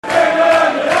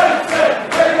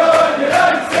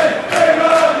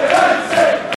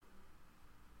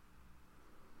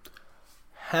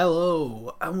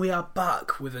Hello, and we are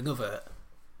back with another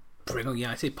Bring On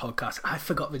United podcast. I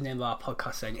forgot the name of our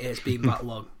podcast then. It's been that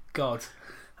long. God,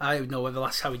 I don't know when the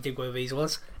last time we did one of these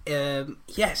was.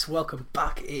 Yes, welcome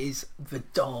back. It is the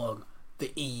dawn,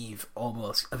 the eve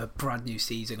almost, of a brand new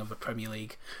season of the Premier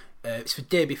League. It's the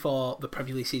day before the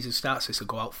Premier League season starts, so this will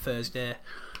go out Thursday.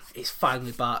 It's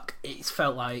finally back. It's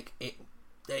felt like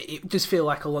it does feel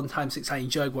like a long time since I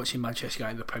enjoyed watching Manchester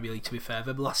United in the Premier League, to be fair.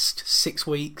 The last 6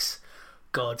 weeks,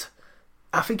 God,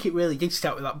 I think it really did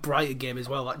start with that Brighton game as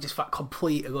well. Like just that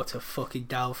complete and utter fucking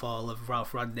downfall of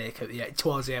Ralph Rangnick at the end,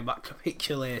 towards the end, that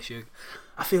capitulation.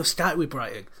 I feel started with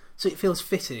Brighton, so it feels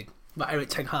fitting that Erik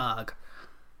Ten Hag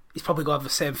is probably going to have the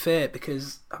same fate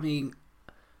because, I mean,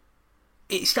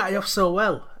 it started off so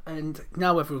well, and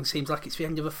now everyone seems like it's the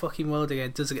end of the fucking world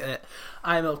again, doesn't it?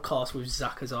 I'm, of course, with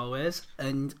Zach as always,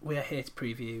 and we are here to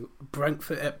preview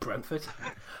Brentford at Brentford.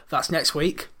 That's next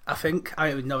week, I think. I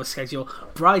don't even know the schedule.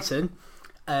 Brighton,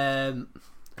 the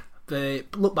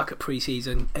look back at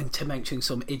pre-season, and to mention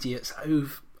some idiots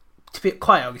who've, to be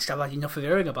quite honest, I've had enough of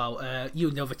hearing about.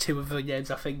 You know the two of the names,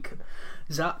 I think.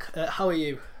 Zach, how are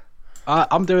you?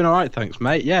 I'm doing all right, thanks,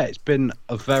 mate. Yeah, it's been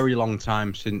a very long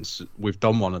time since we've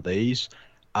done one of these.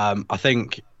 I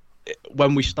think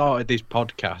when we started this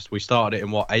podcast, we started it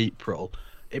in, April?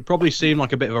 It probably seemed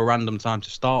like a bit of a random time to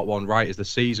start one right as the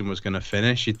season was going to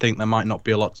finish. You'd think there might not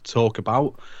be a lot to talk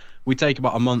about. We take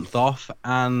about a month off,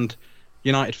 and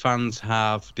United fans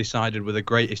have decided we're the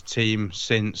greatest team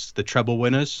since the treble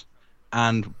winners,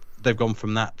 and they've gone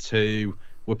from that to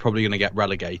we're probably going to get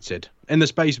relegated in the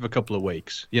space of a couple of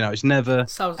weeks. You know, it's never,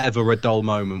 ever a dull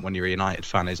moment when you're a United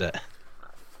fan, is it?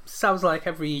 Sounds like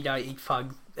every United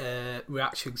fan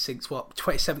reaction since,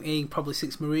 2017, probably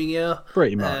since Mourinho.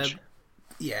 Pretty much.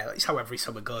 Yeah, it's how every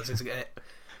summer goes, isn't it?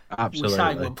 Absolutely. We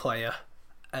sign one player,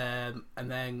 and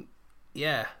then,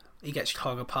 yeah, he gets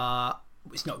torn apart.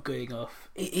 It's not good enough.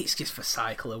 It's just the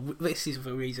cycle, and this is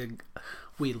the reason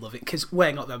we love it, because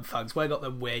we're not them fans. We're not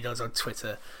them weirdos on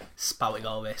Twitter spouting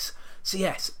all this. So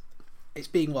yes, it's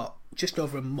been just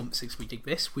over a month since we did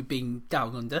this. We've been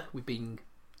down under, we've been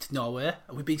to Norway,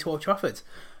 and we've been to Old Trafford.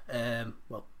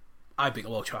 I've been to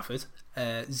Old Trafford.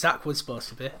 Zach was supposed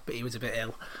to be, but he was a bit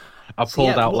ill. I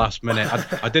pulled out last minute.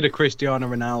 I did a Cristiano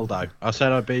Ronaldo. I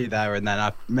said I'd be there, and then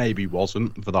I maybe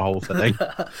wasn't for the whole thing.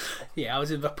 Yeah, I was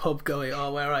in the pub going,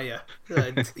 "Oh, where are you?"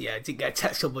 And yeah, I didn't get a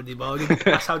text on Monday morning.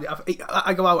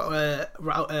 I go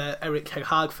out Erik Ten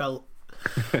Hag felt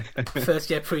first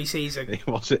year pre-season. It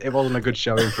wasn't a good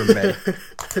showing from me.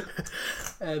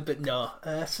 But no.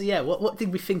 So yeah, what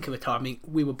did we think of the time? I mean,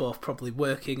 we were both probably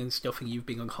working and stuff, and you've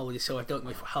been on holiday, so I don't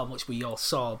know how much we all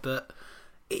saw, but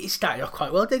it started off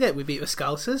quite well, didn't it? We beat the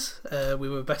Scousers. We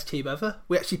were the best team ever.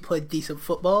 We actually played decent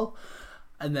football.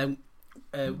 And then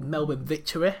Melbourne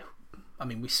victory. I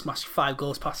mean, we smashed 5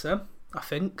 goals past them, I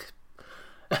think.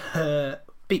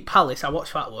 Beat Palace. I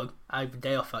watched that one. I had a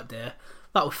day off that day.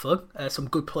 That was fun. Some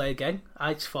good play again.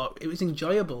 I just thought it was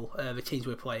enjoyable, the teams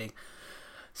we were playing.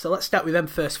 So let's start with them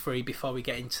first 3 before we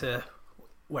get into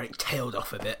where it tailed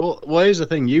off a bit. Well, here's the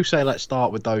thing. You say let's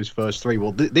start with those first 3.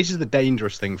 Well, this is the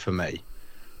dangerous thing for me.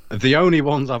 The only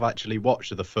ones I've actually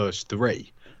watched are the first 3,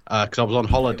 because I was on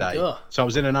holiday. So I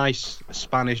was in a nice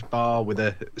Spanish bar with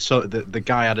the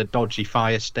guy had a dodgy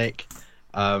Fire Stick,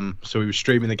 so he was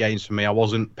streaming the games for me. I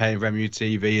wasn't paying for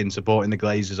MUTV and supporting the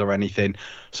Glazers or anything.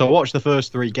 So I watched the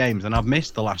first 3 games, and I've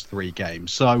missed the last 3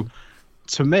 games. So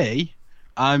to me,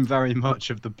 I'm very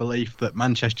much of the belief that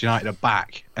Manchester United are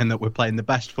back and that we're playing the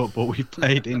best football we've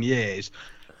played in years.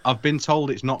 I've been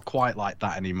told it's not quite like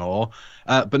that anymore.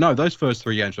 But no, those first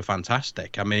 3 games were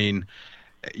fantastic. I mean,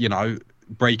 you know,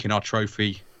 breaking our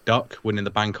trophy duck, winning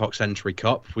the Bangkok Century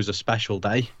Cup was a special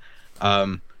day.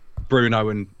 Bruno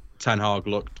and Ten Hag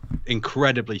looked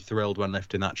incredibly thrilled when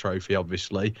lifting that trophy,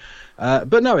 obviously.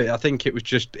 But no, I think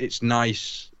it's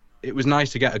nice. It was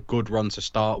nice to get a good run to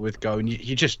start with going.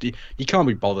 You can't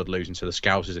be bothered losing to the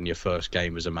Scousers in your first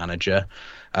game as a manager.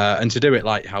 And to do it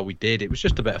like how we did, it was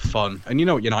just a bit of fun. And you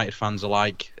know what United fans are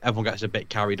like. Everyone gets a bit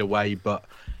carried away, but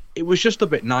it was just a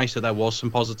bit nicer. There was some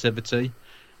positivity.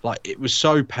 Like, it was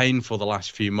so painful the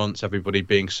last few months, everybody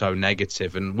being so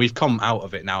negative, and we've come out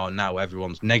of it now, and now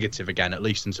everyone's negative again, at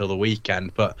least until the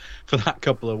weekend. But for that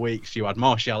couple of weeks, you had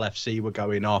Martial FC were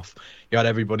going off, you had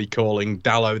everybody calling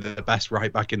Dallo the best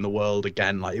right back in the world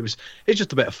again. Like, it's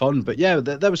just a bit of fun. But yeah,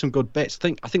 there were some good bits.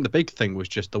 I think the big thing was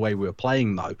just the way we were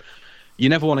playing, though. You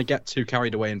never want to get too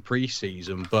carried away in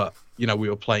pre-season, but you know, we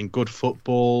were playing good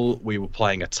football, we were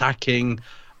playing attacking.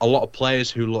 A lot of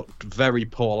players who looked very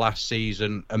poor last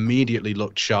season immediately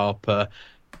looked sharper.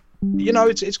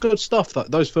 it's good stuff.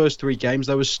 Those first 3 games,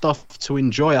 there was stuff to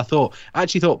enjoy. I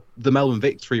actually thought the Melbourne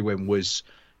victory win was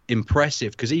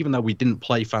impressive because even though we didn't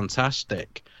play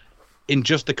fantastic, in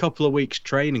just a couple of weeks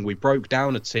training, we broke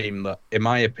down a team that, in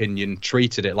my opinion,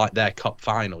 treated it like their cup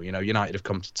final. United have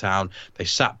come to town, they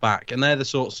sat back, and they're the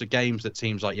sorts of games that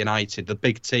teams like United, the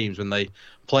big teams, when they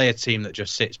play a team that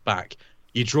just sits back,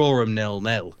 you draw them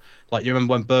 0-0. Like, you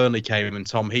remember when Burnley came and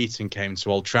Tom Heaton came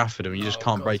to Old Trafford and you just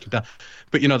can't break them down.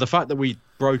 But, the fact that we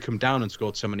broke them down and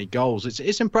scored so many goals,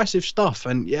 it's impressive stuff.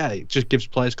 And, yeah, it just gives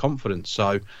players confidence.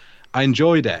 So I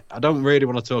enjoyed it. I don't really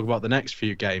want to talk about the next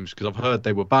few games because I've heard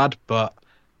they were bad, but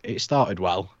it started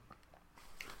well.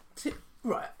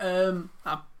 Right. I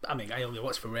only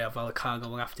watched for Real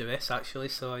Vallecano after this, actually.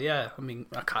 So, yeah,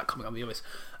 I can't comment on the others.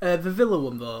 The Villa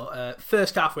one, though,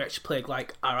 first half we actually played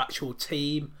like our actual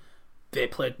team. They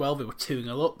played well. They were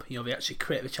 2-0 up. They actually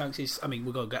created the chances.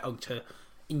 We're going to get on to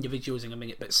individuals in a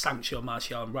minute, but Sancho,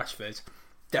 Martial and Rashford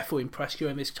definitely impressed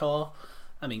during this tour.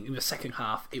 In the second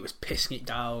half, it was pissing it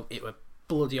down. It was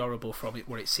bloody horrible from it,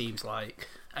 what it seems like.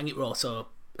 And it were also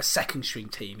a second string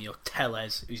team.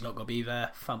 Tellez, who's not going to be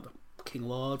there, King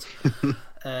Lord.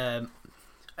 And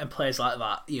players like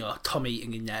that. Tom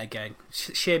Eaton in there again.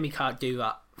 Shame he can't do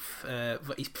that.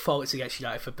 His performance against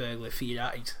United for Burnley for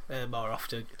United more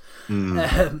often.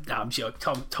 I'm sure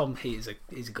Tom Heat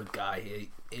is a good guy.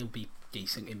 He'll be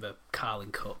decent in the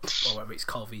Carling Cup or whatever it's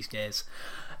called these days.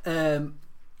 Who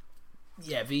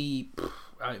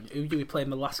do we play in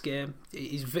the last game?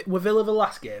 Were Villa the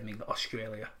last game in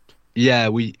Australia? Yeah,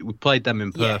 we played them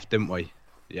in Perth, didn't we?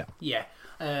 Yeah. Yeah.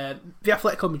 The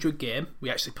Atletico Madrid game,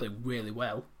 we actually played really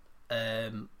well.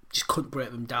 Just couldn't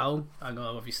break them down. I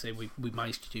know, obviously, we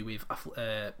managed to do with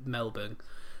Melbourne.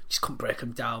 Just couldn't break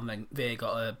them down. Then they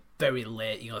got a very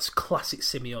late, it's classic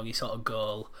Simeone sort of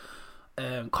goal.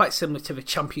 Quite similar to the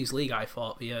Champions League, I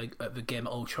thought, the game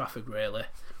at Old Trafford, really.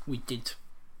 We did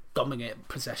dominate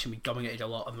possession. We dominated a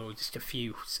lot, and there were just a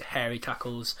few hairy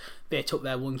tackles. They took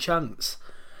their one chance.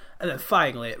 And then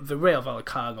finally, the Real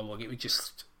Vallecano one, it was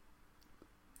just...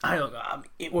 I don't know.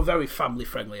 It was very family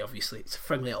friendly, obviously. It's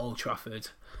friendly at Old Trafford.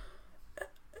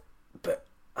 But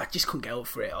I just couldn't get up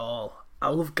for it at all. I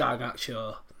love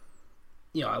Garnacho.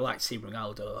 I like seeing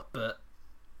Ronaldo, but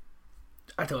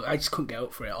I just couldn't get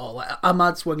up for it at all. Like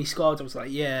Ahmad's, when he scored, I was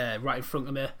like, yeah, right in front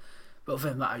of me. But other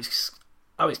than that,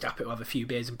 I was happy to have a few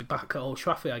beers and be back at Old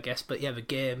Trafford, I guess. But yeah, the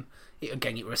game,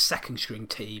 it was a second string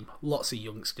team, lots of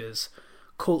youngsters.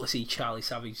 Cool to see Charlie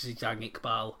Savage, Zidane,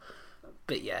 Iqbal.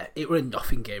 But yeah, it was a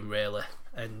nothing game, really,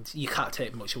 and you can't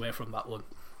take much away from that one.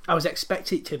 I was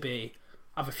expecting it to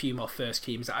have a few more first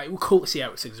teams. It was cool to see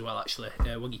Ericsson as well, actually.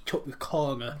 When he took the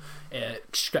corner,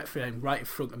 Stretford right in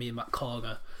front of me in that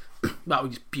corner, that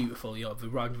was just beautiful. The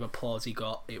round of applause he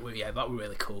got, that was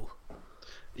really cool.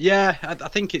 Yeah, I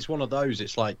think it's one of those.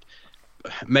 It's like,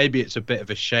 maybe it's a bit of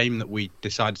a shame that we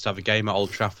decided to have a game at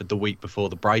Old Trafford the week before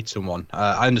the Brighton one.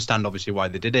 I understand, obviously, why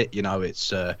they did it.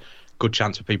 It's a good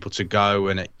chance for people to go,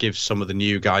 and it gives some of the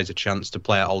new guys a chance to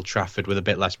play at Old Trafford with a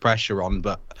bit less pressure on.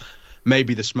 But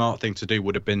maybe the smart thing to do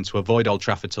would have been to avoid Old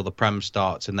Trafford till the Prem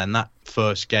starts, and then that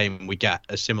first game we get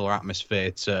a similar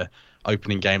atmosphere to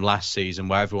opening game last season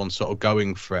where everyone's sort of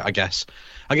going for it. I guess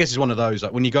it's one of those,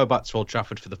 like when you go back to Old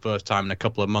Trafford for the first time in a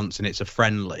couple of months and it's a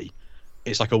friendly,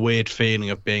 it's like a weird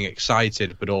feeling of being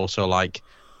excited but also like,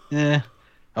 I've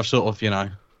sort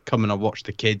of, come and I watch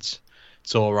the kids,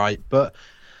 it's all right. But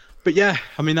yeah,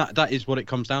 that is what it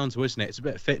comes down to, isn't it? It's a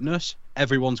bit of fitness.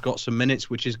 Everyone's got some minutes,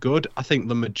 which is good. I think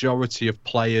the majority of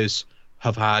players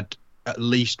have had at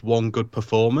least one good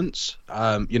performance.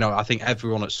 I think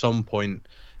everyone at some point,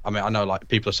 I know like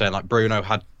people are saying like Bruno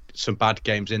had some bad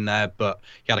games in there, but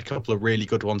he had a couple of really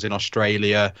good ones in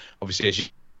Australia. Obviously,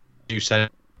 as you said,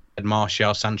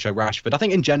 Martial, Sancho, Rashford. I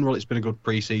think in general it's been a good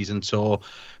pre-season tour.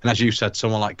 And as you said,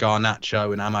 someone like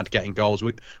Garnacho and Ahmad getting goals,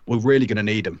 we're really going to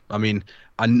need them.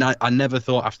 I never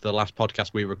thought after the last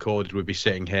podcast we recorded we'd be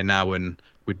sitting here now and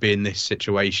we'd be in this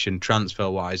situation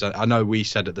transfer-wise. I know we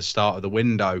said at the start of the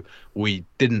window we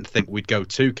didn't think we'd go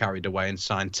too carried away and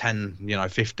sign 10,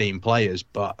 15 players,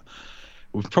 but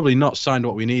we've probably not signed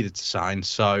what we needed to sign.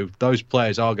 So those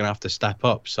players are going to have to step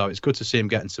up. So it's good to see them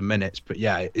getting some minutes. But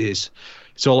yeah, it is.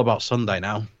 It's all about Sunday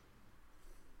now.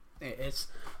 It is.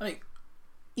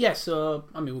 So,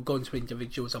 we're going to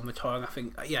individuals on the tour, and I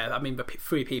think, the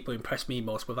three people impressed me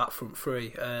most were that front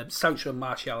three. Sancho and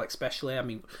Martial especially.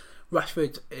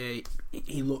 Rashford,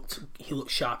 he looked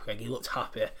sharp again, he looked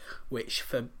happy, which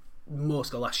for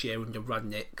most of last year under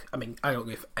Radnick, I don't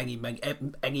know if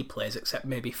any players except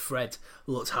maybe Fred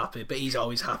looked happy, but he's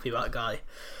always happy, that guy.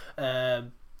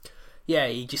 Yeah,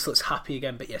 he just looks happy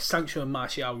again. But yeah, Sancho and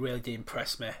Martial really did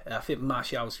impress me. I think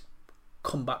Martial's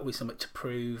come back with something to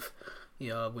prove,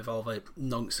 with all the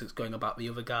nonsense going about the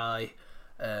other guy.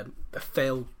 A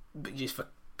failed, just for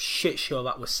shit show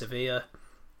that was Sevilla.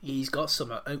 He's got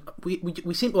some.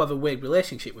 We seem to have a weird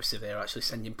relationship with Sevilla, actually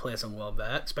sending players on loan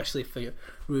there, especially if the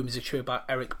rumours are true about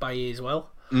Eric Bailly as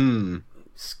well.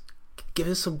 Give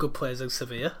us some good players in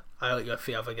Sevilla. I don't know if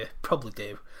you ever probably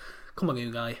do. Come on, you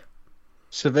guy.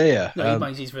 Sevilla. No, he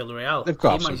minds his Villarreal. They've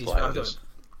got some players.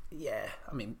 Yeah,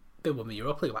 I mean, they won the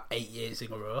Europa League about 8 years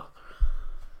in a row.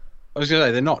 I was going to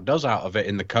say, they knocked us out of it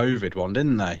in the COVID one,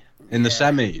 didn't they? In the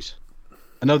semis.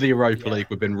 I know the Europa League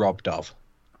we've been robbed of.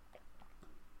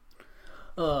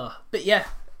 But yeah,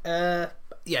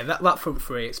 that front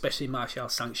three, especially Martial,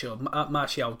 Sancho.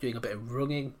 Martial doing a bit of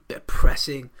running, bit of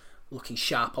pressing, looking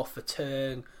sharp off the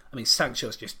turn. I mean,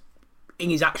 Sancho's just in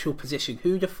his actual position.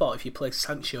 Who'd have thought if you played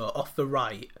Sancho off the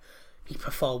right, he'd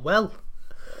perform well?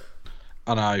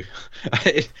 I know.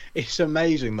 It's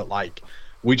amazing that,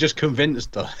 we just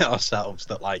convinced ourselves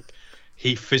that,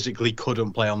 he physically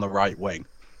couldn't play on the right wing.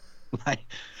 Of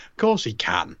course he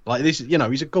can. This,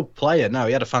 he's a good player. No,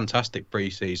 he had a fantastic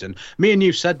pre-season. Me and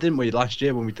you said, didn't we, last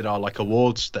year when we did our,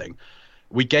 awards thing?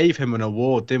 We gave him an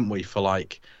award, didn't we, for,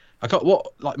 I got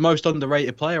most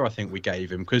underrated player I think we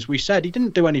gave him, because we said he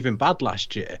didn't do anything bad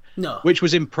last year. No. Which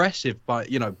was impressive by,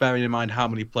 bearing in mind how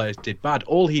many players did bad.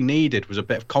 All he needed was a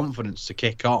bit of confidence to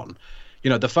kick on.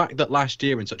 The fact that last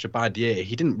year in such a bad year,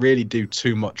 he didn't really do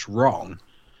too much wrong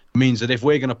means that if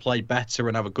we're going to play better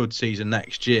and have a good season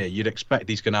next year, you'd expect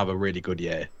he's going to have a really good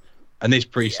year. And this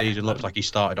pre-season looks like he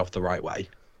started off the right way.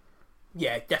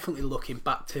 Yeah, definitely looking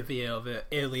back to the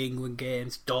early England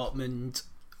games, Dortmund,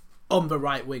 on the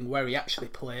right wing where he actually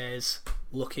plays,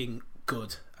 looking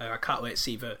good. I can't wait to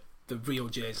see the real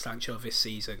Jadon Sancho this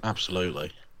season.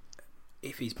 Absolutely.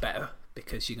 If he's better,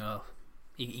 because, he got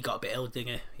a bit ill,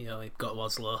 didn't he? He got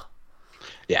Oslo.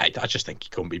 Yeah, I just think he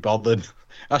couldn't be bothered.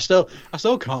 I still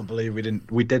can't believe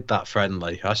we did that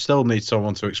friendly. I still need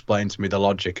someone to explain to me the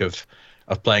logic of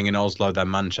playing in Oslo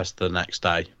then Manchester the next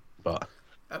day. But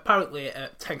apparently,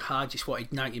 Ten Hag just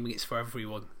wanted 90 minutes for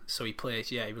everyone, so he plays.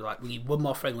 He was like, we need one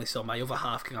more friendly, so my other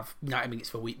half can have 90 minutes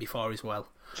for a week before as well.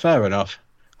 Fair enough.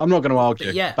 I'm not going to argue.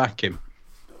 But yeah, back him.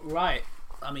 Right.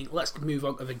 I mean, let's move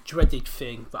on to the dreaded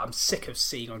thing that I'm sick of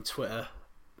seeing on Twitter: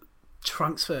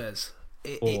 transfers.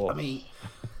 I mean,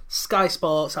 Sky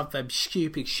Sports have them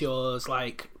stupid shows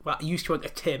that used to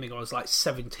entertain me when I was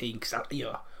 17, because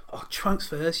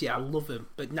transfers, I love them,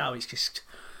 but now it's just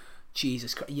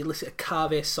Jesus Christ. You listen to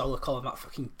Carve Sola calling that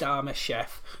fucking Dharma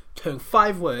chef, turn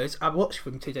 5 words, I watched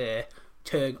them today,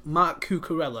 turn Mark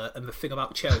Cucurella and the thing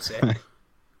about Chelsea.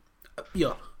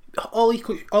 All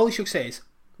he should say is,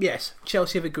 yes,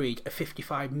 Chelsea have agreed a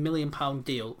 £55 million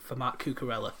deal for Mark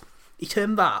Cucurella. He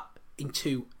turned that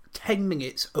into 10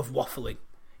 minutes of waffling.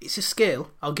 It's a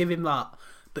skill, I'll give him that,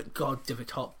 but God, do they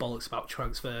talk bollocks about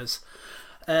transfers.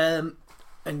 And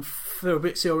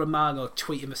Fabrizio Romano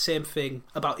tweeting the same thing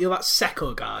about that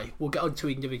Secco guy. We'll get on to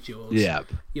individuals. Yeah.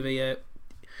 He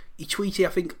tweeted, I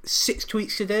think, 6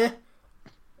 tweets today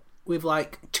with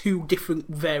 2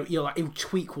 different he'll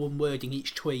tweak one word in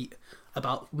each tweet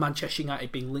about Manchester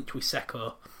United being linked with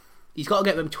Secco. He's got to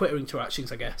get them Twitter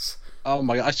interactions, I guess. Oh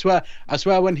my God! I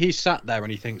swear, when he sat there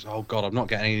and he thinks, "Oh God, I'm not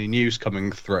getting any news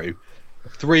coming through,"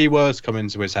 3 words come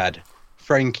into his head: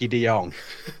 Frankie De Jong.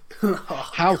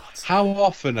 How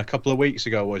often a couple of weeks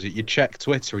ago was it? You'd check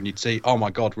Twitter and you'd see, "Oh my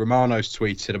God, Romano's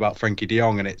tweeted about Frankie De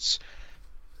Jong," and it's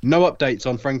no updates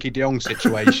on Frankie De Jong's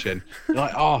situation. You're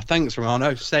like, "Oh, thanks,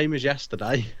 Romano. Same as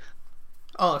yesterday."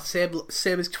 Oh,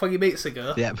 same as 20 minutes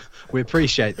ago. Yeah, we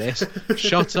appreciate this.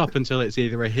 Shut up until it's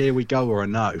either a here we go or a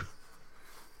no.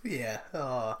 Yeah.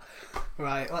 Oh,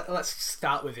 right. Let's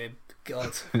start with him.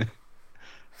 God.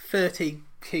 13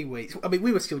 key weeks. I mean,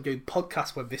 we were still doing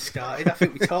podcasts when this started. I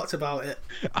think we talked about it.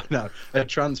 I know. The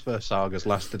transfer saga's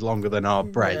lasted longer than our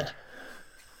break. Yeah.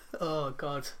 Oh,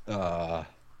 God.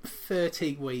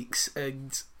 13 weeks,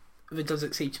 and there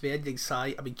doesn't seem to be ending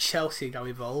sight. I mean, Chelsea now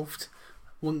involved.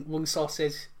 One source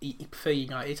says he prefers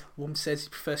United. One says he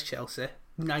prefers Chelsea.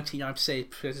 99% he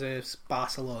prefers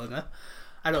Barcelona.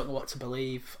 I don't know what to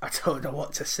believe. I don't know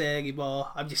what to say anymore.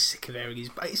 I'm just sick of hearing his...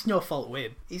 It's no fault with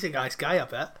him. He's a nice guy, I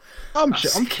bet. I'm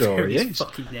sure he is.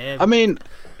 Fucking name. I mean,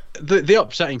 the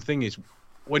upsetting thing is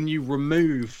when you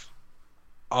remove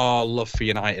our love for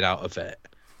United out of it,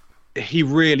 he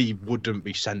really wouldn't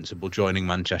be sensible joining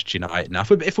Manchester United now.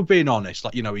 If we're being honest,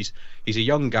 he's a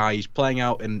young guy. He's playing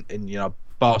out in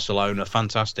Barcelona,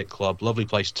 fantastic club, lovely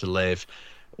place to live.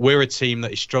 We're a team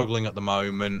that is struggling at the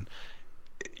moment.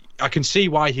 I can see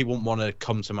why he wouldn't want to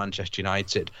come to Manchester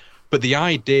United. But the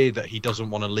idea that he doesn't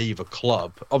want to leave a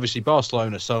club, obviously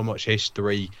Barcelona, so much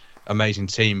history, amazing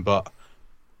team, but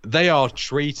they are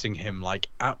treating him like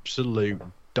absolute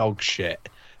dog shit.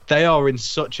 They are in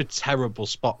such a terrible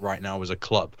spot right now as a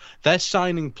club. They're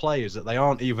signing players that they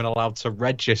aren't even allowed to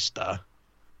register.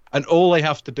 And all they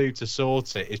have to do to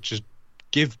sort it is just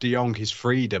give De Jong his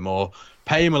freedom or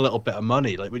pay him a little bit of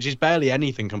money, which is barely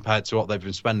anything compared to what they've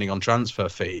been spending on transfer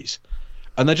fees.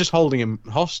 And they're just holding him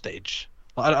hostage.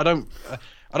 I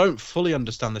don't fully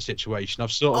understand the situation.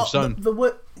 I've sort of zoned.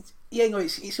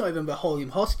 It's not even about holding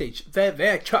him hostage.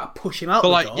 They're trying to push him out.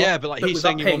 But he's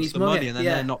saying he wants the money, and then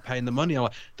they're not paying the money.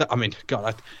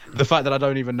 The fact that I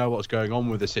don't even know what's going on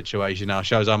with the situation now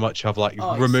shows how much I've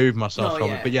removed myself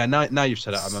from it. But yeah, now you've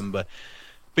said it, I remember.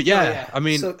 But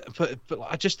but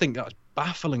I just think that's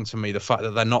baffling to me, the fact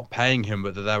that they're not paying him,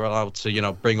 but that they're allowed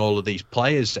to, bring all of these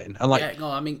players in.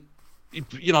 And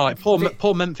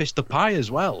poor Memphis Depay as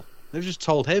well. They've just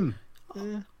told him.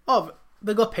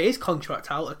 They're going to pay his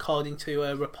contract out, according to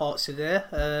reports today.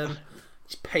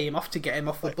 Just pay him off to get him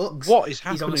off the books. What is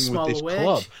happening with this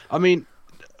club? I mean,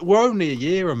 we're only a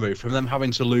year removed from them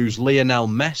having to lose Lionel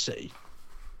Messi.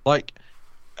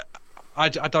 I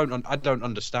don't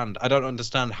understand. I don't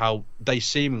understand how they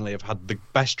seemingly have had the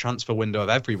best transfer window of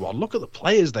everyone. Look at the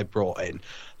players they brought in: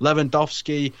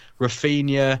 Lewandowski,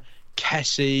 Rafinha,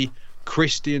 Kessie,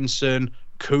 Christensen,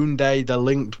 Koundé. They're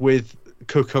linked with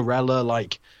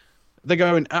Cucurella. They're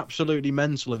going absolutely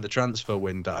mental in the transfer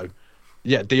window.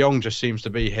 Yeah, De Jong just seems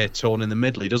to be here torn in the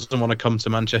middle. He doesn't want to come to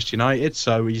Manchester United,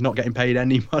 so he's not getting paid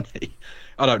any money.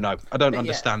 I don't know. I don't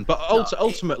understand. But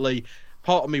ultimately,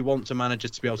 part of me wants a manager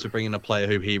to be able to bring in a player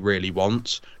who he really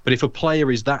wants. But if a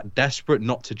player is that desperate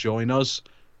not to join us,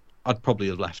 I'd probably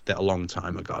have left it a long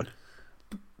time ago.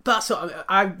 That's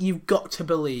what you've got to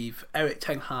believe Erik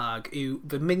ten Hag, who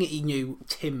the minute he knew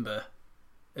Timber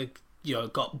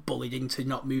got bullied into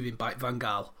not moving by Van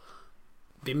Gaal,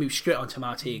 they moved straight on to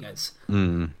Martinez.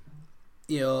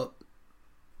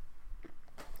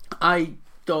 I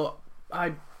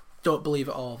don't believe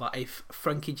at all that if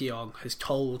Frankie de Jong has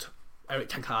told Erik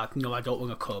ten Hag, no, I don't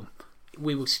want to come,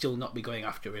 we will still not be going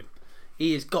after him.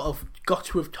 He has got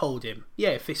to have told him, yeah,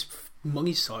 if this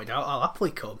money's sorted out, I'll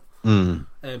happily come.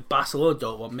 Barcelona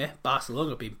don't want me.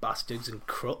 Barcelona being bastards and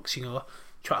crooks,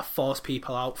 try to force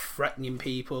people out, threatening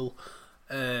people,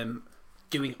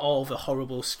 doing all the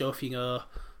horrible stuff.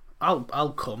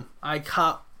 I'll come. I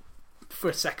can't for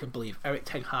a second believe Erik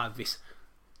ten Hag,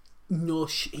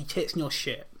 he takes no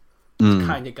shit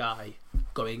kind of guy,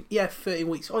 going, yeah, 13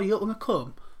 weeks, oh, you don't want to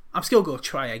come? I'm still going to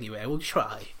try anyway, we'll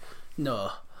try.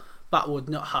 No, that would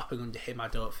not happen under him, I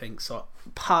don't think. So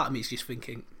part of me is just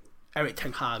thinking Erik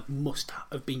ten Hag must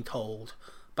have been told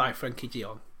by Frankie de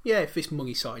Jong, yeah, if this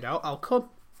money's sorted out, I'll come.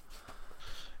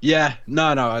 Yeah,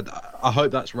 no, I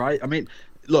hope that's right. I mean,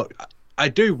 look, I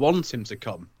do want him to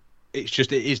come. It's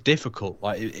just, it is difficult.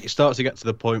 It starts to get to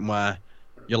the point where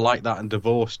you're like that and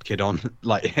divorced kid on,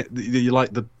 you're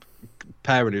like the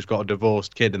parent who's got a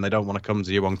divorced kid and they don't want to come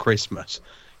to you on Christmas.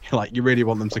 You really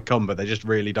want them to come, but they just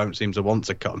really don't seem to want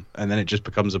to come. And then it just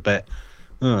becomes a bit,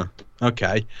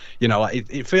 okay.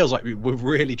 It feels like we're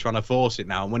really trying to force it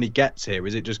now. And when he gets here,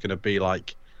 is it just going to be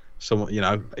like, someone,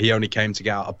 he only came to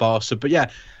get out of Barca? But yeah,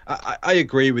 I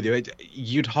agree with you.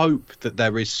 You'd hope that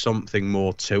there is something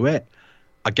more to it.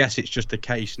 I guess it's just a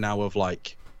case now of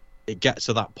it gets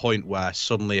to that point where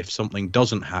suddenly if something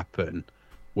doesn't happen,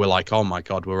 we're like, oh my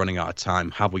God, we're running out of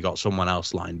time. Have we got someone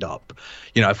else lined up?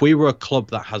 If we were a club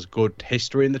that has good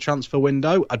history in the transfer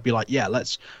window, I'd be like, yeah,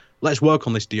 let's work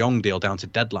on this De Jong deal down to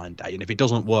deadline day. And if it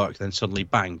doesn't work, then suddenly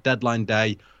bang, deadline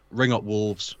day, ring up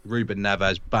Wolves, Ruben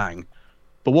Neves, bang.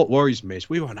 But what worries me is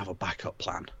we won't have a backup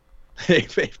plan.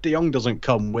 If De Jong doesn't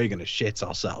come, we're going to shit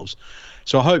ourselves.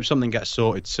 So I hope something gets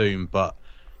sorted soon. But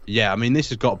yeah, I mean, this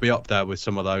has got to be up there with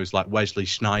some of those Wesley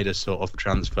Sneijder sort of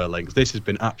transfer links. This has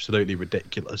been absolutely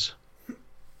ridiculous.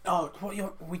 Oh,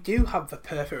 we do have the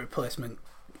perfect replacement.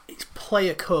 It's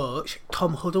player coach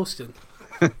Tom Huddleston.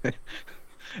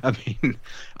 I mean,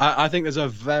 I think there's a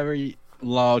very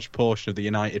large portion of the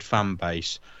United fan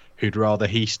base who'd rather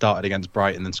he started against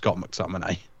Brighton than Scott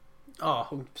McTominay. Oh,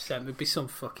 100%. There'd be some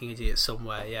fucking idiot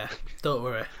somewhere, yeah. Don't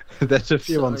worry. There's a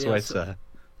few on Twitter.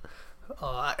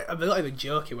 I'm not even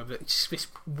joking with it. It's just this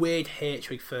weird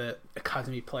hatred for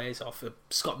academy players or for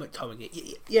Scott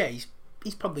McTominay. Yeah, he's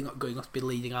probably not good enough to be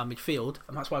leading our midfield,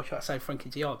 and that's why we try to sign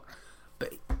Frankie de Jong.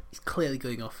 But he's clearly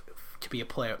good enough to be a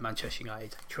player at Manchester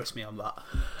United. Trust me on that.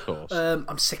 Of course.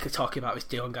 I'm sick of talking about this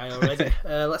de Jong guy already.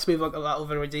 Let's move on to that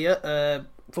other idea.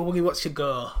 For one who wants to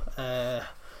go,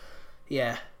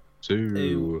 yeah,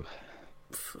 Two.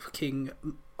 Fucking...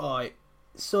 Alright,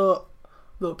 so...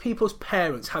 Look, people's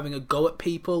parents having a go at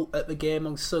people at the game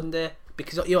on Sunday,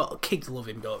 because kids love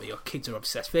him, don't they? Your kids are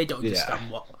obsessed. They don't understand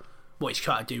what he's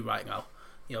trying to do right now.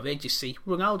 They just see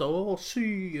Ronaldo,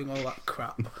 see, and all that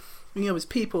crap. There's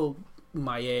people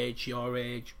my age, your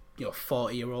age,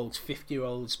 40-year-olds,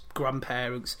 50-year-olds,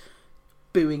 grandparents,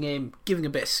 booing him, giving a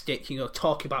bit of stick,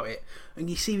 talking about it,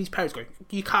 and you see these parents going,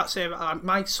 "You can't say that.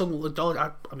 My son will adore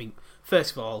it." I mean,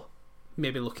 first of all,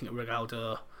 maybe looking at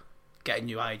Ronaldo, get a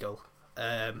new idol.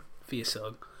 For your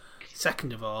son.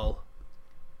 Second of all,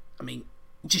 I mean,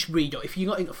 just read up. If you're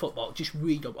not into football, just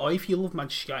read up. Or if you love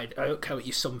Manchester United, I don't care what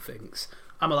your son thinks.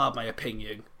 I'm allowed my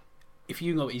opinion. If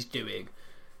you know what he's doing,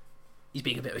 he's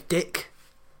being a bit of a dick.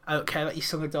 I don't care that your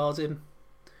son adores him.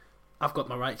 I've got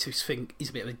my right to think he's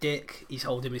a bit of a dick. He's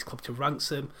holding his club to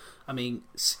ransom. I mean,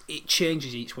 it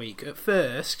changes each week. At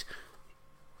first,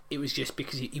 it was just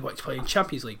because he wanted to play in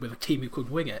Champions League with a team who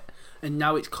could win it. And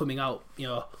now it's coming out,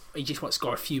 he just wants to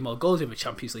score a few more goals in the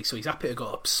Champions League, so he's happy to go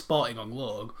up Sporting on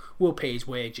loan. We'll pay his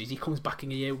wages. He comes back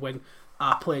in a year when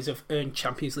our players have earned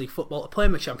Champions League football to play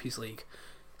in the Champions League.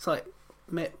 It's like,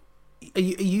 mate, are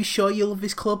you sure you love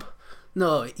this club?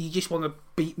 No, you just want to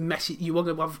beat Messi. You want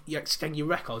to extend your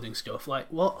record and stuff. Like,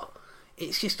 what?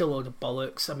 It's just a load of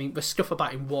bollocks. I mean, the stuff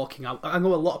about him walking out, I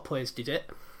know a lot of players did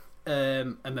it.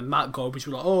 And then Mark Gorbridge was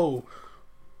like, "Oh,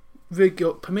 they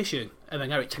got permission." And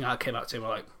then Eric Ten Hag came out to him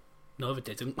like, "No, they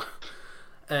didn't."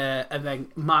 And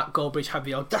then Mark Gorbridge had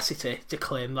the audacity to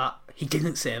claim that he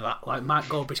didn't say that. Like, Mark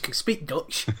Gorbridge can speak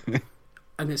Dutch,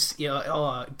 and it's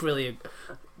brilliant.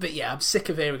 But yeah, I'm sick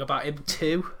of hearing about him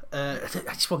too. I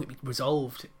just want it to be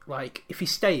resolved. Like, if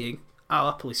he's staying,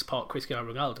 I'll happily support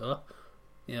Cristiano Ronaldo.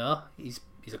 He's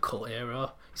a cult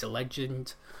hero. He's a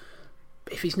legend.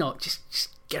 But if he's not, just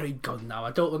get him gone now.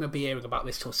 I don't want to be hearing about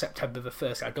this till September the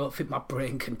 1st. I don't think my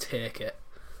brain can take it.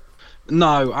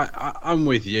 No, I'm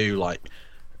with you. Like,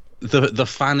 the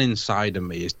fan inside of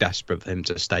me is desperate for him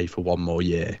to stay for one more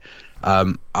year.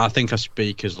 I think I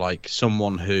speak as like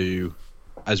someone who,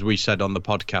 as we said on the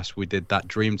podcast, we did that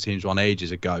Dream Teams one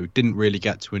ages ago, didn't really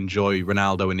get to enjoy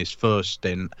Ronaldo in his first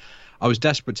stint. I was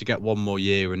desperate to get one more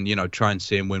year and, try and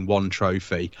see him win one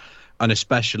trophy. And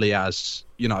especially as,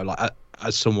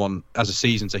 as someone, as a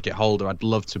season ticket holder, I'd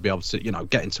love to be able to,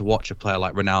 getting to watch a player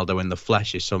like Ronaldo in the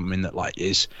flesh is something that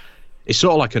is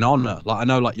sort of like an honour. Like, I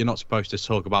know you're not supposed to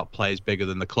talk about players bigger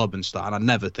than the club and stuff, and I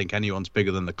never think anyone's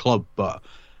bigger than the club, but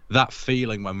that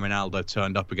feeling when Ronaldo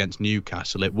turned up against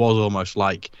Newcastle, it was almost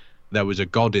like there was a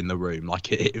god in the room.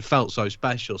 Like, it felt so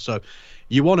special. So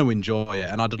you want to enjoy it,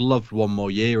 and I'd have loved one more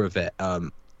year of it.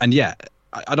 And yeah,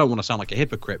 I don't want to sound like a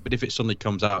hypocrite, but if it suddenly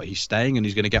comes out he's staying and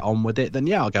he's going to get on with it, then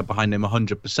yeah, I'll get behind him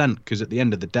 100%, because at the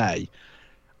end of the day,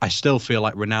 I still feel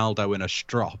like Ronaldo in a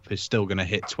strop is still going to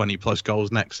hit 20-plus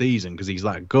goals next season because he's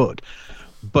that good.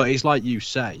 But it's like you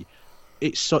say,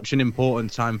 it's such an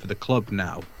important time for the club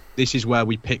now. This is where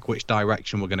we pick which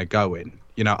direction we're going to go in.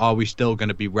 Are we still going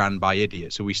to be ran by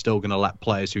idiots? Are we still going to let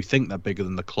players who think they're bigger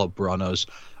than the club run us?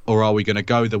 Or are we going to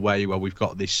go the way where we've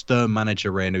got this stern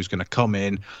manager in who's going to come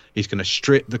in, he's going to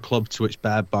strip the club to its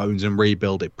bare bones and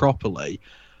rebuild it properly?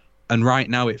 And right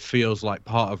now it feels like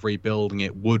part of rebuilding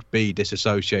it would be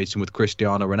disassociating with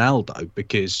Cristiano Ronaldo,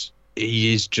 because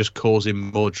he is just causing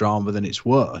more drama than it's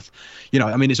worth.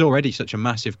 It's already such a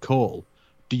massive call.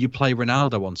 Do you play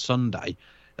Ronaldo on Sunday?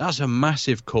 That's a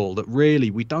massive call that really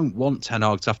we don't want Ten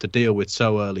Hag to have to deal with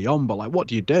so early on. But, what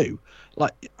do you do?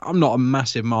 I'm not a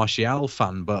massive Martial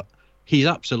fan, but he's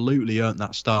absolutely earned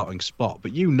that starting spot.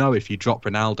 But if you drop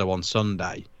Ronaldo on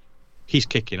Sunday, he's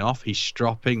kicking off, he's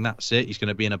stropping, that's it. He's going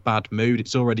to be in a bad mood.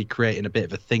 It's already creating a bit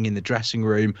of a thing in the dressing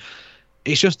room.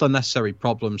 It's just unnecessary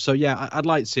problems. So, yeah, I'd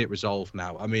like to see it resolved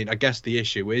now. I guess the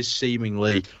issue is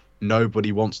seemingly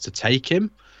nobody wants to take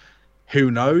him. Who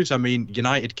knows?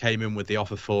 United came in with the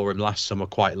offer for him last summer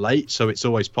quite late, so it's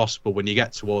always possible when you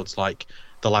get towards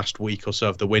the last week or so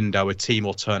of the window, a team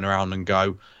will turn around and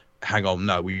go, hang on,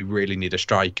 no, we really need a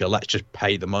striker, let's just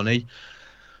pay the money.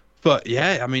 But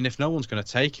yeah, if no one's going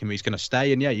to take him, he's going to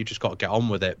stay, and yeah, you just got to get on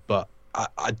with it. But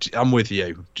I'm with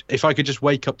you. If I could just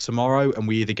wake up tomorrow and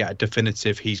we either get a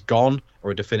definitive he's gone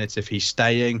or a definitive he's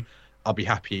staying, I'll be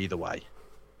happy either way.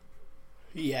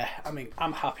 Yeah,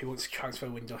 I'm happy once the transfer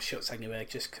window shuts anyway,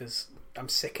 just because I'm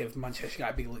sick of Manchester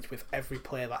United being linked with every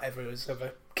player that ever has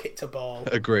ever kicked a ball.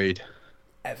 Agreed.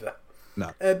 Ever.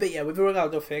 No. But yeah, with the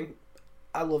Ronaldo thing,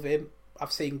 I love him.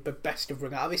 I've seen the best of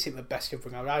Ronaldo. I've seen the best of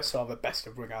Ronaldo. I saw the best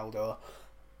of Ronaldo.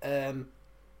 I'm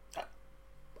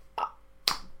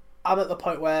at the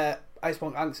point where I just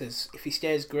want answers. If he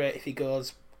stays, great. If he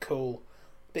goes, cool.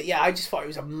 But yeah, I just thought it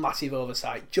was a massive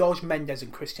oversight. George Mendes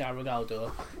and Cristiano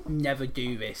Ronaldo never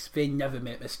do this. They never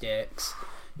make mistakes.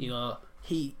 You know,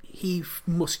 he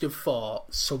must have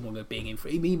thought someone had been in for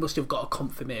him. He must have got a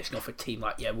confirmation off a team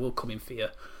like, yeah, we'll come in for you.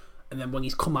 And then when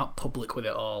he's come out public with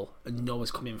it all and no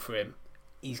one's come in for him,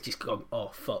 he's just gone, oh,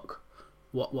 fuck.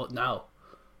 What now?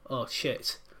 Oh,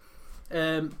 shit.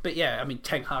 But yeah, I mean,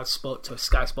 Ten Hag spoke to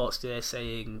Sky Sports today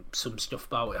saying some stuff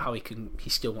about how he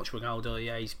still wants Ronaldo.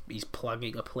 Yeah, he's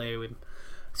planning to play with him,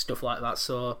 stuff like that.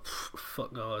 So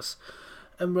fuck knows.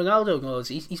 And Ronaldo knows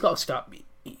he's got to start.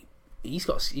 He's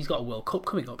got a World Cup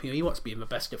coming up. You know, he wants to be in the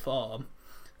best of form,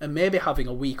 and maybe having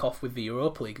a week off with the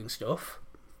Europa League and stuff,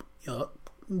 you know,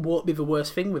 won't be the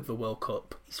worst thing with the World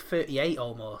Cup. He's 38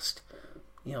 almost.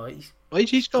 You know,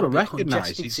 he's got to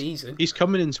recognise he's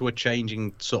coming into a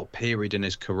changing sort of period in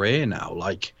his career now.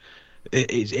 Like,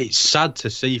 it's sad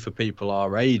to see for people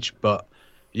our age, but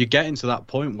you're getting to that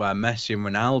point where Messi and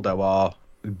Ronaldo are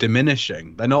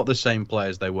diminishing. They're not the same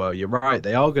players they were. You're right.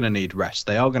 They are going to need rest.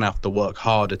 They are going to have to work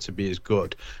harder to be as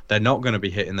good. They're not going to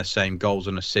be hitting the same goals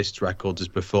and assists records as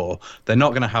before. They're not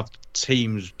going to have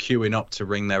teams queuing up to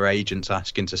ring their agents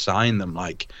asking to sign them.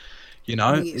 Like, you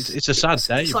know, it's a sad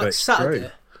day, but it's Saturday. True.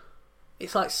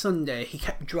 It's like Sunday, he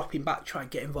kept dropping back, trying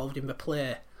to get involved in the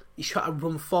play. He's trying to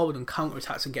run forward and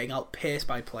counter-attacks and getting outpaced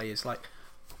by players. Like,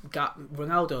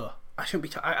 Ronaldo,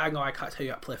 I know I can't tell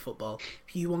you how to play football.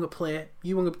 If you want to play,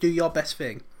 you want to do your best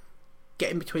thing,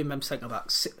 get in between them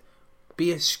centre-backs.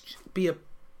 Be a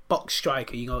box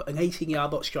striker, you know, an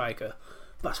 18-yard box striker.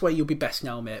 That's where you'll be best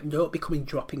now, mate. Don't be coming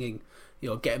dropping in, you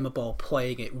know, getting the ball,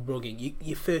 playing it, running.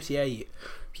 You're 38.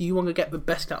 If you want to get the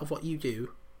best out of what you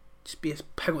do, just be a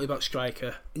penalty box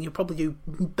striker, and you'll probably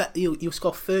you'll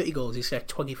score 30 goals instead of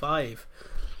 25.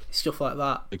 Stuff like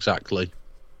that. Exactly.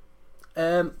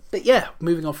 But yeah,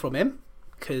 moving on from him,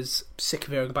 because sick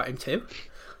of hearing about him too.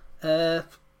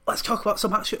 Let's talk about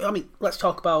let's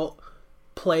talk about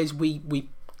players we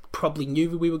probably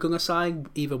knew we were going to sign,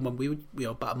 even when we were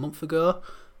about a month ago.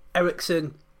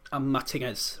 Eriksen and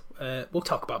Martinez. We'll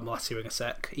talk about Malacia in a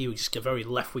sec. He was just a very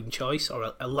left-wing choice,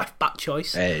 or a left-back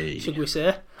choice, should we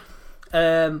say.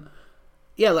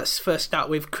 Yeah, let's first start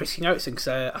with Christian Eriksen, because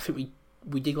I think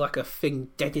we did like a thing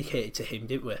dedicated to him,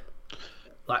 didn't we?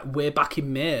 Like way back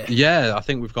in May. Yeah, I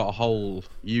think we've got a whole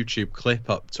YouTube clip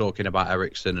up talking about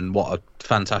Eriksen and what a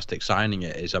fantastic signing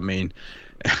it is. I mean,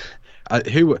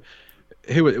 who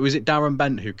was it? Darren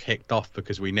Bent who kicked off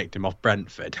because we nicked him off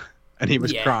Brentford. And he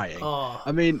was crying. Oh,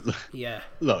 I mean, yeah.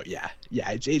 Look,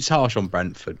 it's harsh on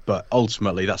Brentford, but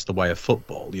ultimately that's the way of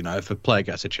football. You know, if a player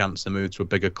gets a chance to move to a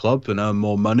bigger club and earn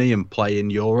more money and play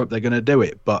in Europe, they're going to do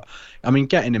it. But I mean,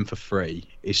 getting him for free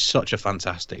is such a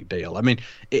fantastic deal. I mean,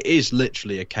 it is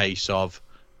literally a case of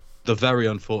the very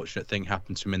unfortunate thing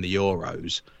happened to him in the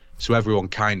Euros, so everyone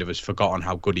kind of has forgotten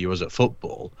how good he was at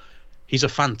football. He's a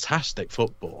fantastic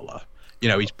footballer. You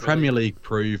know, he's Premier League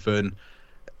proven.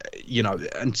 You know,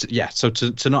 and so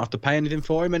to not have to pay anything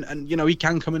for him, and you know, he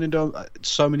can come in and do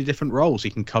so many different roles. He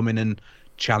can come in and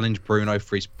challenge Bruno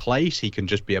for his place. He can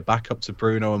just be a backup to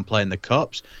Bruno and play in the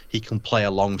cups. He can play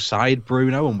alongside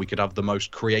Bruno, and we could have the most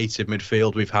creative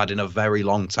midfield we've had in a very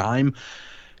long time.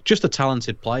 Just a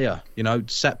talented player. You know,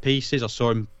 set pieces. I saw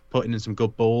him putting in some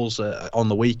good balls on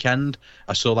the weekend.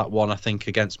 I saw that one, I think,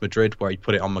 against Madrid where he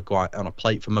put it on a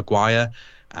plate for Maguire,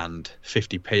 and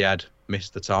 50p had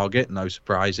missed the target. No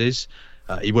surprises.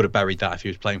 He would have buried that if he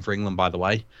was playing for England, by the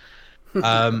way.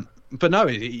 But no,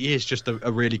 he is just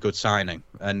a really good signing.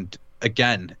 And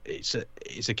again, it's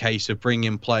a case of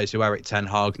bringing players who Erik Ten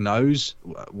Hag knows.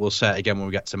 We'll say it again when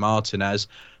we get to Martinez.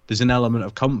 There's an element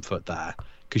of comfort there,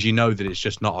 because you know that it's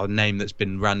just not a name that's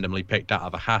been randomly picked out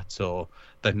of a hat, or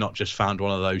they've not just found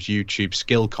one of those YouTube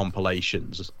skill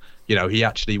compilations. You know, he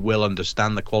actually will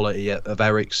understand the quality of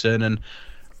Eriksen, and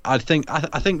I think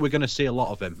we're going to see a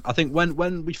lot of him. I think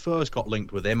when we first got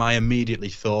linked with him, I immediately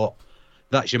thought,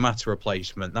 that's your Mata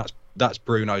replacement. That's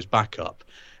Bruno's backup.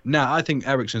 Now, I think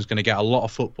Eriksen's going to get a lot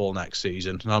of football next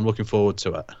season, and I'm looking forward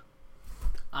to it.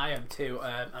 I am too.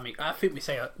 I mean, I think we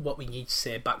say what we need to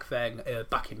say back then,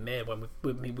 back in May, when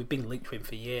we've been linked with him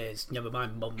for years, never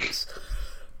mind months.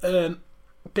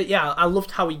 But yeah, I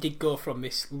loved how he did go from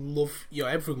this love. You know,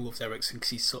 everyone loves Eriksen because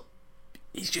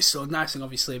he's just so nice, and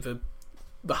obviously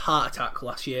the heart attack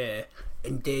last year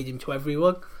endeared him to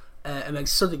everyone, and then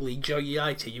suddenly joining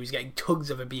United, he was getting tons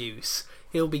of abuse.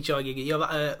 He'll be joining, you know,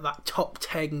 that top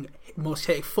 10 most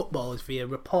hated footballers via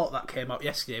report that came out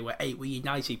yesterday where 8 were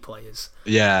United players.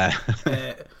 Yeah.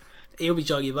 He'll be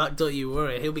joining that, don't you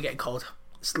worry. He'll be getting called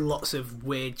lots of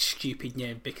weird, stupid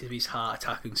names because of his heart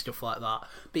attack and stuff like that.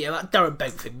 But yeah, that Darren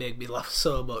Bent thing made me laugh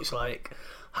so much. Like,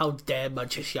 How dare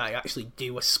Manchester United actually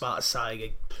do a smart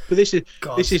signing? But this is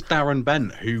Darren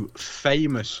Bent, who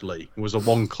famously was a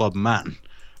one-club man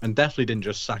and definitely didn't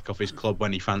just sack off his club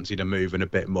when he fancied a move and a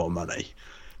bit more money.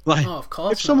 Like, of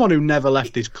course, if someone who never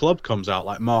left his club comes out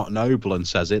like Mark Noble and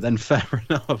says it, then fair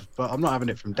enough. But I'm not having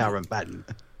it from Darren Bent.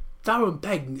 Darren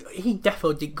Bent, he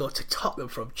definitely didn't go to Tottenham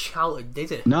from Charlton,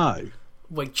 did he? No.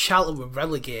 When Charlton were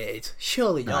relegated,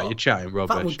 surely not. No, you're chatting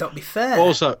rubbish. That would not be fair.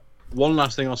 Also, one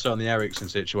last thing I'll say on the Eriksen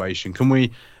situation. Can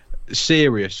we,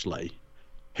 seriously,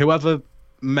 whoever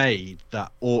made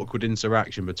that awkward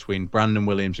interaction between Brandon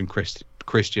Williams and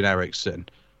Christian Eriksen,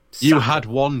 you had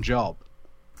one job.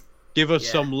 Give us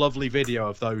some lovely video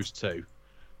of those two.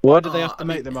 Why do they have to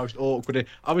make the most awkward?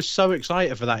 I was so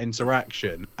excited for that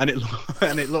interaction, and it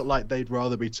looked like they'd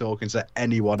rather be talking to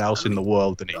anyone else in the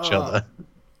world than each other.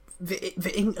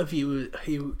 The interviewer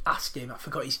who asked him, I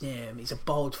forgot his name, he's a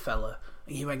bald fella,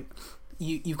 and he went,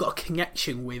 you've got a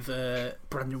connection with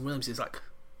Brandon Williams. He's like,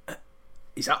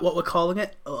 is that what we're calling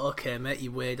it? Oh, okay, mate, you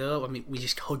weirdo. I mean, we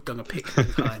just hugged on a picture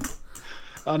in time.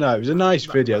 I know, it was a nice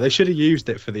video. They should have used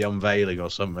it for the unveiling or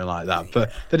something like that,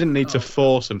 but they didn't need to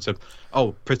force them to,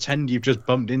 pretend you've just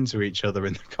bumped into each other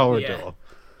in the corridor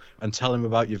and tell him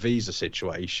about your visa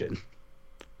situation.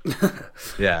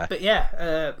 Yeah. But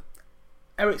yeah,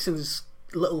 Eriksen's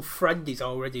little friend is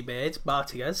already made,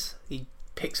 Martinez. He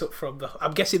picks up from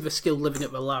I'm guessing they're still living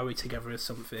at the Lowry together or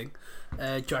something.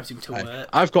 Drives him to work.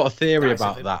 I've got a theory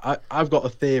about that. I've got a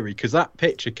theory because that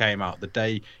picture came out the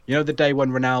day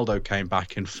when Ronaldo came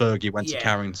back and Fergie went to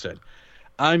Carrington.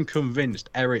 I'm convinced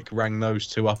Eric rang those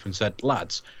two up and said,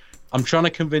 lads, I'm trying to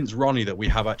convince Ronnie that we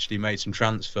have actually made some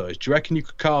transfers. Do you reckon you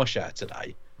could car share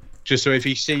today? Just so if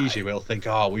he sees you, he'll think,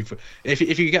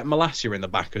 if you get Malacia in the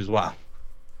back as well.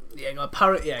 Yeah,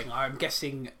 apparently, I'm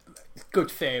guessing,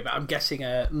 good theory, but I'm guessing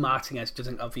Martinez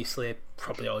doesn't obviously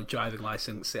probably own a driving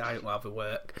licence. I don't have a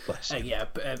work. But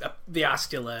they are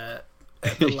still at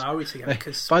the Lowry together.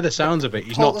 Cause by the sounds of it,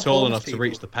 he's not tall enough to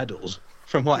reach the pedals,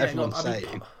 from what everyone's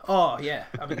saying. I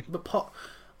mean,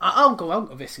 I'll go on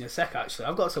to this in a sec, actually.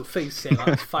 I've got some things to say about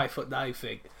this 5'9"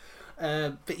 thing.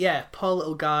 But yeah, poor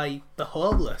little guy, the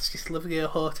homeless, just living in a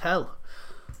hotel.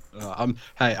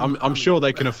 I'm sure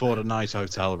they can afford a nice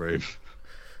hotel room.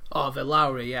 Oh, the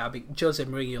Lowry, yeah. I mean, Jose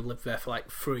Mourinho lived there for like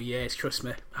 3 years, trust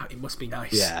me. It must be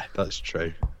nice. Yeah, that's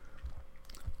true.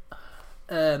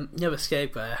 Never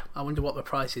stayed there. I wonder what the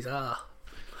prices are.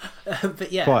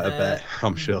 But yeah. Quite a bit,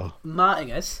 I'm sure.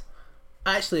 Martinez,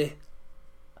 actually,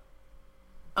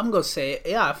 I'm going to say,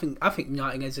 I think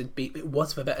Martinez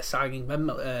was the better signing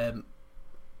than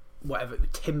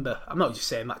Timber. I'm not just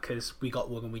saying that because we got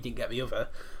one and we didn't get the other.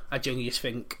 I genuinely just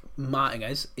think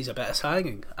Martinez is a better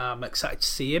signing. I'm excited to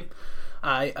see him.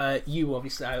 You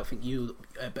obviously, I don't think you,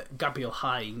 but Gabriel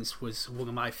Hines was one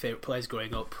of my favourite players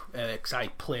growing up because I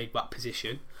played that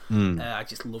position. I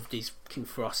just loved his King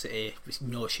Ferocity, this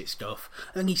no shit stuff,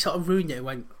 and he sort of ruined it and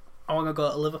went, I want to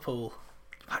go to Liverpool.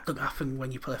 That doesn't happen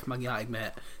when you play for Man United,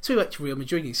 mate. So he went to Real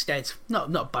Madrid instead.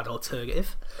 Not a bad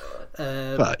alternative.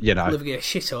 But, you know, living in a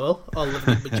shithole or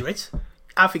living in Madrid.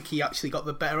 I think he actually got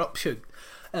the better option.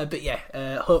 But yeah,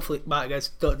 hopefully Martinez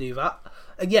don't do that.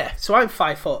 And yeah, so I'm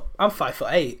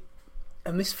 5'8",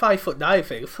 and this 5'9"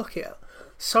 thing, fuck it.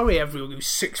 Sorry, everyone who's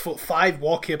 6'5"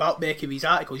 walking about making these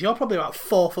articles. You're probably about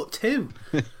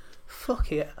 4'2".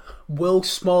 Fuck it. World's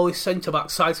smallest centre back,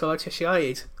 size for Manchester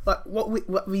United. Like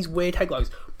what these weird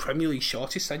headlines? Premier League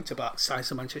shortest centre back, size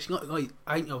for Manchester United.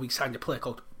 I didn't know we signed a player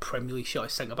called Premier League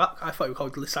shortest centre back. I thought we were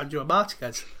called Lisandro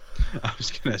Martinez. I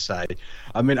was gonna say.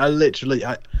 I mean, I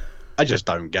just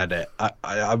don't get it.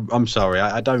 I'm sorry.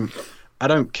 I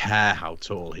don't care how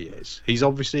tall he is. He's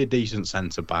obviously a decent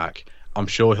centre back. I'm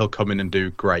sure he'll come in and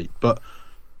do great. But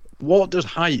what does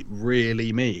height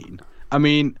really mean? I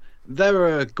mean, there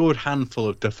are a good handful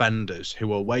of defenders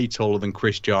who are way taller than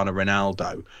Cristiano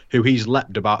Ronaldo, who he's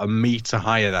leapt about a metre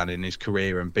higher than in his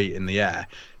career and beat in the air.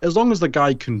 As long as the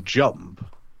guy can jump,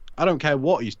 I don't care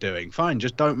what he's doing. Fine,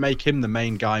 just don't make him the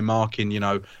main guy marking,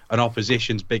 an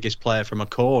opposition's biggest player from a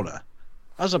corner.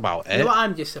 That's about it. You know what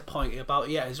I'm disappointed about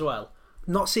as well?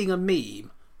 Not seeing a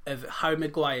meme of Harry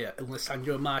Maguire and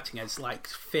Lisandro Martinez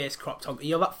face cropped on.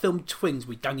 You know that film Twins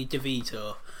with Danny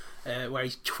DeVito, where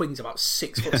his twins about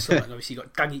 6 foot something. Obviously, you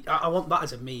got Danny. I want that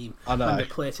as a meme when they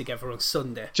play together on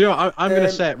Sunday. Do you know what? I'm going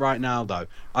to say it right now, though.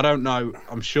 I don't know.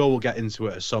 I'm sure we'll get into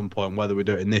it at some point, whether we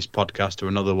do it in this podcast or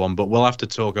another one. But we'll have to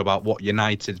talk about what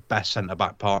United's best centre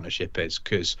back partnership is,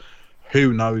 because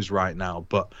who knows right now?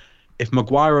 But if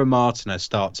Maguire and Martinez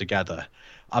start together,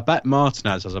 I bet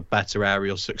Martinez has a better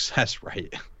aerial success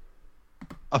rate.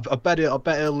 I bet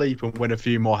he'll leap and win a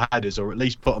few more headers, or at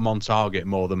least put them on target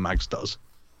more than Mags does.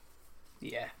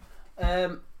 Yeah.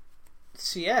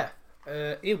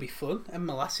 He'll be fun. And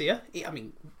Malacia,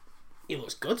 he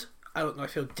looks good. I don't know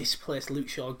if he'll displace Luke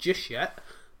Shaw just yet,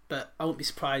 but I won't be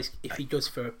surprised if he does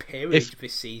for a period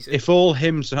this season. If all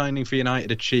him signing for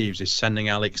United achieves is sending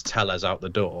Alex Telles out the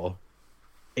door,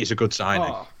 it's a good signing.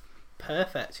 Oh,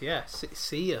 perfect, yeah.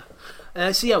 See ya.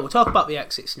 We'll talk about the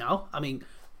exits now. I mean,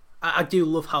 I do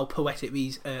love how poetic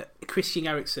these Christian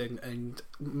Eriksen and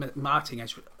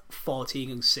Martinez,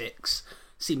 14 and 6,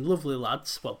 seem lovely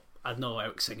lads. Well, I know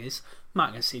Eriksen is.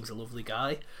 Martinez seems a lovely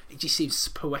guy. It just seems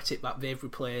poetic that they've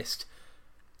replaced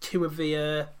two of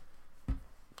the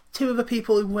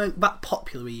people who weren't that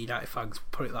popular with United fans,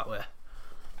 put it that way.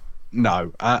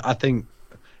 No, I think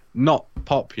not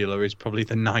popular is probably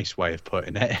the nice way of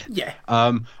putting it. Yeah.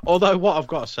 Although what I've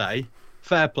got to say,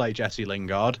 fair play Jesse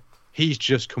Lingard. He's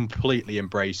just completely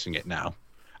embracing it now.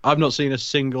 I've not seen a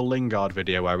single Lingard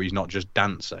video where he's not just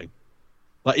dancing.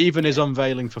 Like, even his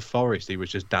unveiling for Forest, he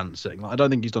was just dancing. Like, I don't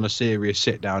think he's done a serious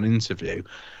sit-down interview.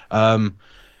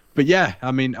 But yeah,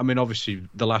 I mean, obviously,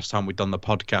 the last time we'd done the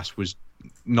podcast was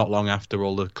not long after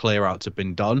all the clear-outs had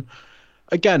been done.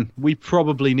 Again, we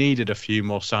probably needed a few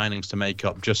more signings to make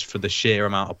up just for the sheer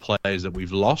amount of players that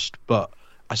we've lost. But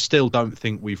I still don't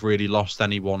think we've really lost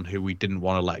anyone who we didn't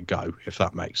want to let go, if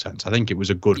that makes sense. I think it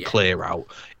was a good clear-out.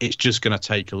 It's just going to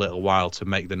take a little while to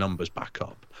make the numbers back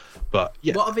up. But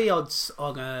yeah. What are the odds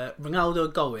on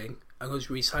Ronaldo going and us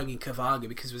re-signing Cavani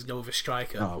because there's no other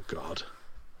striker? Oh, God.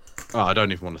 Oh, I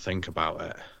don't even want to think about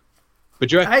it. But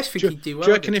do you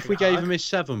reckon if we gave him his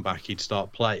 7 back, he'd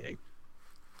start playing?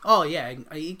 Oh, yeah.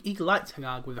 He'd like Ten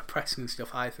Hag with the pressing and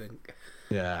stuff, I think.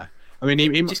 Yeah. I mean,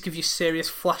 he just give you serious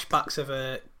flashbacks of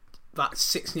that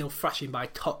 6-0 thrashing by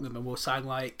Tottenham, and we'll sign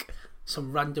like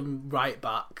some random right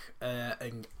back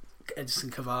and Edison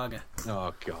Cavani.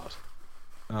 Oh, God.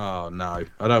 Oh, no.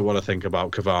 I don't want to think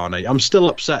about Cavani. I'm still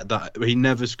upset that he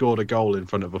never scored a goal in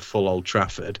front of a full Old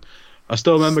Trafford. I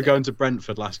still remember going to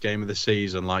Brentford last game of the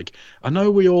season. Like, I know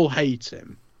we all hate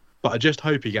him, but I just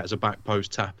hope he gets a back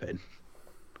post tap in.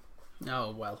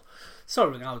 Oh, well.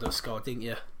 Sorry Ronaldo scored, didn't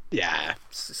you? Yeah.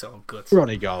 It's all good.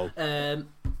 Ronnie goal.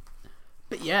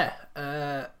 But yeah,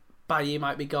 Bailly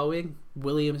might be going.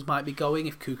 Williams might be going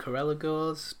if Cucurella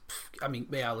goes. I mean,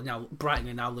 Brighton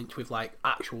are now linked with like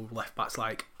actual left backs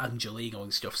like Angelino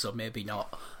and stuff, so maybe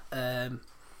not.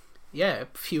 Yeah, a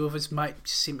few others might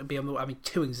seem to be on the. I mean,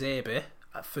 Tuanzebe,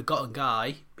 a forgotten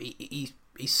guy. He's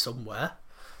somewhere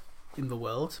in the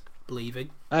world, believing.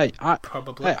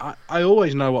 Probably. I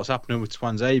always know what's happening with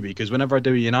Tuanzebe because whenever I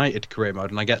do a United career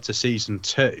mode and I get to season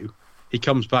 2, he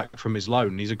comes back from his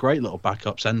loan. He's a great little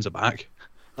backup centre back.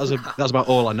 That's about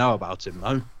all I know about him,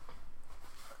 though.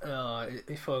 Oh,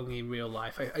 if only in real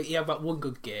life. He had that one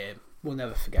good game. We'll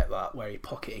never forget that, where he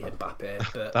pocketed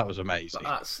Mbappe. But that was amazing.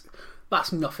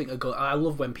 That's nothing to go. I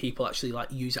love when people actually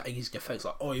like use that in his defence.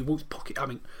 Like, oh, he won't pocket. I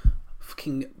mean,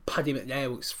 fucking Paddy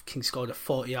McNair fucking scored a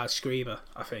 40-yard screamer,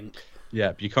 I think.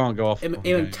 Yeah, but you can't go off. Him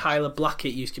and Tyler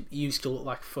Blackett used to look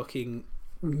like fucking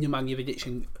Nemanja Vidic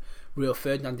and Rio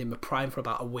Ferdinand in the prime for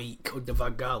about a week under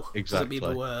Van Gaal. Exactly. So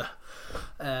people were.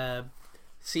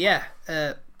 So yeah,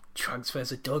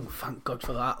 transfers are done. Thank God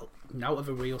for that. Now to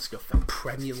the real stuff. The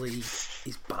Premier League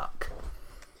is back.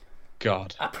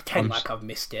 God, I pretend like I've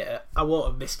missed it. I won't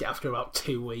have missed it after about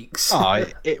 2 weeks.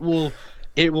 It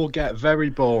will get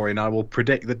very boring. I will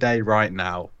predict the day right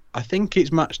now. I think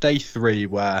it's match day 3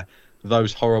 where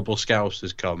those horrible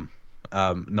Scousers come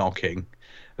knocking.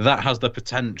 That has the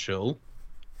potential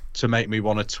to make me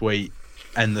want to tweet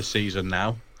end the season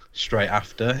now, straight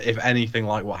after, if anything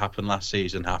like what happened last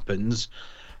season happens.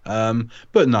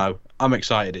 But no, I'm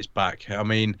excited it's back. I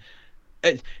mean,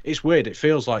 it's weird. It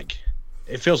feels like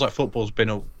football's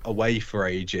been away for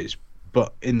ages,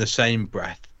 but in the same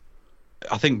breath,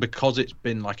 I think because it's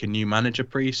been like a new manager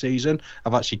pre-season,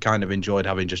 I've actually kind of enjoyed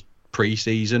having just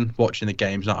pre-season, watching the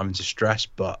games, not having to stress.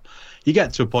 But you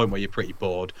get to a point where you're pretty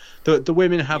bored. The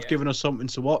women have given us something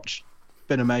to watch.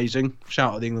 Been amazing.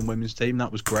 Shout out the England women's team,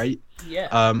 that was great. Yeah,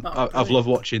 I've loved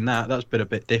watching that. That's been a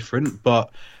bit different,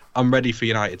 but I'm ready for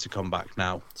United to come back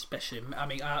now. Especially, I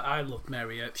mean, I love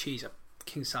Mary. She's a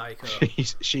king psycho.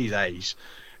 She's ace.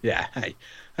 Yeah,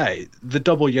 hey, the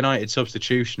double United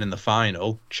substitution in the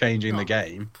final, changing the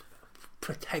game.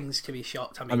 Pretends to be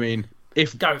shocked. I mean,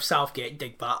 if Gareth Southgate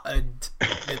did that and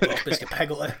they got a biscuit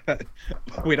penalty.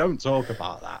 We don't talk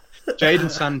about that. Jadon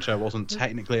Sancho wasn't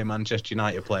technically a Manchester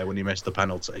United player when he missed the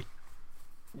penalty.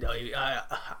 No,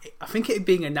 I think it had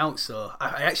been announced though.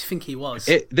 I actually think he was.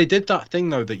 They did that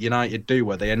thing though that United do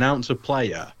where they announce a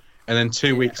player and then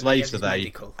 2 weeks later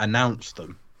they announce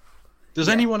them. Does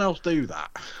anyone else do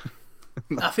that?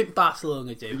 I think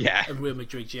Barcelona do. Yeah. And Real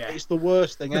Madrid, yeah. It's the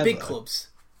worst thing ever.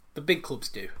 The big clubs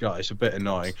do. God, it's a bit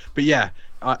annoying. But yeah,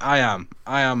 I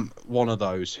am one of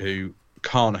those who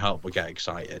can't help but get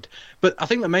excited. But I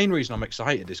think the main reason I'm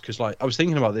excited is because, like, I was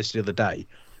thinking about this the other day.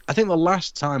 I think the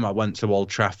last time I went to Old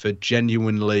Trafford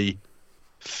genuinely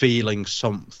feeling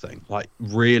something, like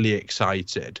really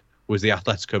excited, was the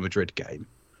Atletico Madrid game.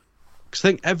 Because I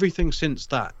think everything since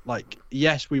that, like,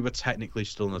 yes, we were technically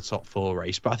still in the top 4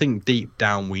 race, but I think deep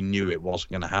down we knew it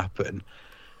wasn't going to happen.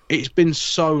 It's been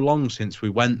so long since we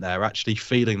went there actually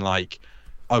feeling like,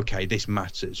 okay, this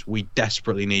matters. We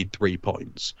desperately need 3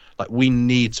 points. Like, we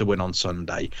need to win on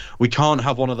Sunday. We can't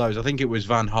have one of those. I think it was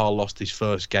Van Gaal lost his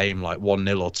first game like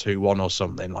 1-0 or 2-1 or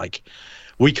something. Like,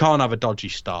 we can't have a dodgy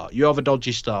start. You have a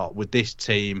dodgy start with this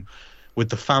team, with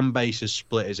the fan base as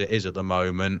split as it is at the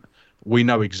moment. We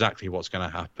know exactly what's going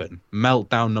to happen.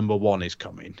 Meltdown number 1 is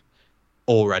coming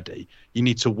already. You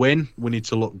need to win. We need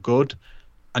to look good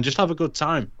and just have a good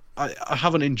time. I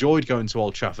haven't enjoyed going to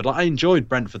Old Trafford. Like, I enjoyed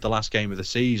Brentford the last game of the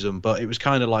season, but it was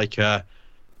kind of like,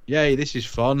 yay, this is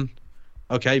fun.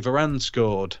 Okay, Varane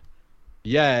scored.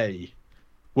 Yay.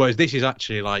 Whereas this is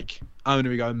actually like, I'm going to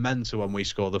be going mental when we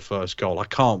score the first goal. I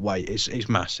can't wait. It's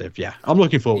massive. Yeah, I'm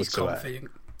looking forward to it.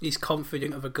 He's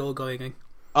confident of a goal going in.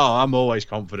 Oh, I'm always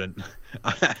confident.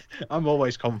 I'm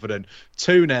always confident.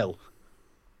 2-0.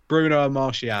 Bruno and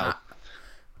Martial.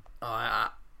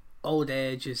 Old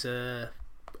age is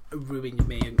ruined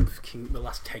me in the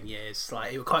last 10 years.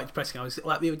 Like, it was quite depressing. I was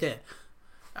like the other day,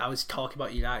 I was talking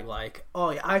about United, like,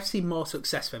 oh, I've seen more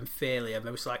success than failure. And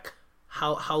I was like,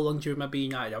 how long do you remember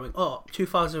United? I went,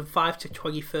 2005 to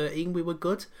 2013 we were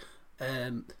good.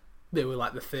 They were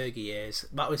like the Fergie years.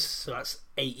 That's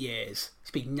 8 years.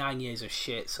 It's been 9 years of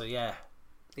shit. So yeah,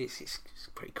 it's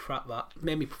pretty crap. That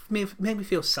made me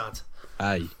feel sad.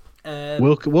 Hey,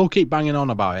 we'll keep banging on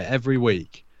about it every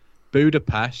week.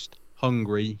 Budapest,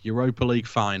 Hungary, Europa League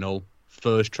final,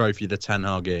 first trophy of the Ten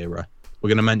Hag era. We're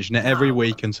going to mention it every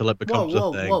week until it becomes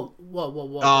a thing.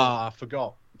 Whoa. Ah, I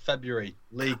forgot. February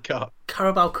League Cup,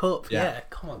 Carabao Cup. Yeah,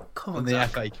 come on. And the Zach.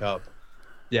 FA Cup.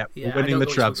 Yeah, we're winning the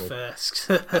treble. First.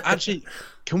 Actually,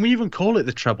 can we even call it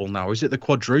the treble now? Is it the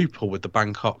quadruple with the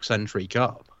Bangkok Century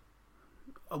Cup?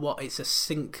 What? It's a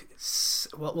sync.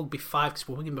 What will be 5 because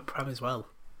we're winning the Prem as well.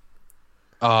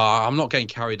 I'm not getting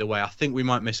carried away. I think we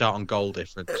might miss out on goal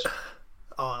difference.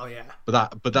 Oh yeah.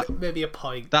 But that maybe a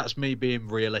point. That's me being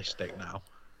realistic now.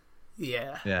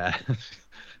 Yeah.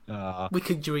 Yeah. We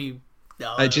could dream.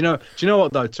 No. Hey, do you know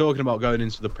what though? Talking about going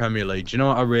into the Premier League, do you know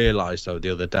what I realised though the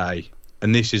other day?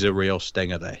 And this is a real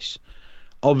sting of this.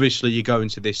 Obviously, you go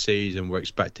into this season, we're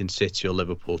expecting City or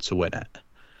Liverpool to win it.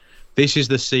 This is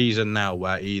the season now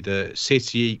where either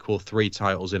City equal 3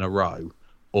 titles in a row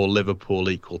or Liverpool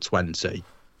equal 20.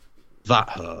 That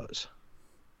hurts.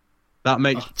 That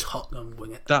makes Tottenham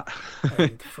win it. That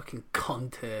fucking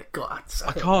Conte. God,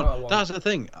 I can't. That's the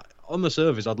thing. On the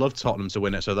surface, I'd love Tottenham to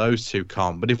win it, so those two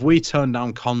can't. But if we turn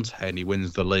down Conte and he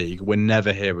wins the league, we're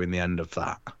never hearing the end of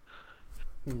that.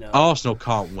 No. Arsenal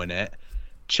can't win it.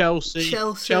 Chelsea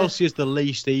is the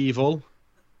least evil,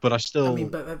 but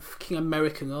but fucking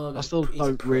American. I still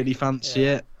don't really fancy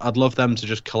it. I'd love them to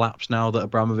just collapse now that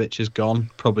Abramovich is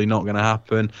gone. Probably not going to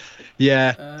happen.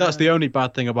 Yeah, that's the only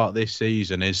bad thing about this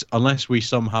season is unless we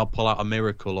somehow pull out a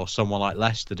miracle or someone like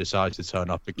Leicester decides to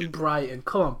turn up again. Brighton,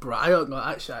 come on, Brighton. I don't know.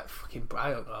 Actually, I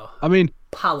don't know. I mean,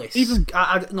 Palace. Even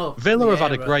I don't know. Villa have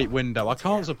had a great window. I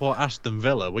can't support Aston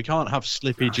Villa. We can't have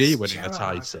Slippy G winning a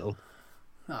title.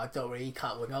 No, don't really. He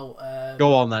can't win out.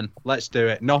 Go on then. Let's do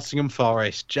it. Nottingham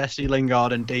Forest, Jesse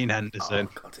Lingard and Dean Henderson.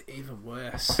 Oh God, even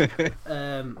worse.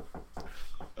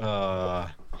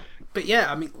 But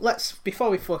yeah, I mean, before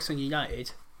we focus on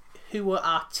United, who are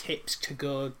our tips to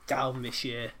go down this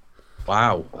year?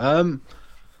 Wow.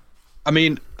 I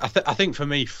mean, I think for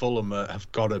me, Fulham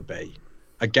have got to be.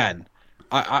 Again,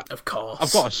 of course.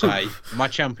 I've got to say, my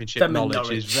championship knowledge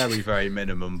is very, very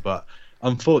minimum, but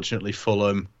unfortunately,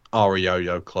 Fulham are a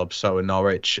yo-yo club, so are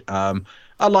Norwich. I'd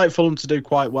like Fulham to do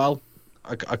quite well.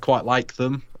 I quite like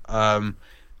them. I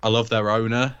love their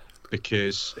owner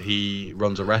because he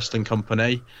runs a wrestling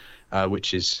company,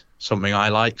 which is something I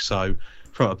like. So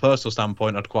from a personal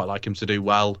standpoint, I'd quite like him to do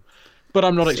well, but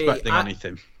I'm not expecting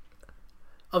anything.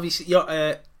 Obviously,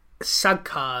 you're Sad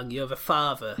Khan, you're the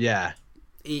father. Yeah.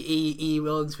 He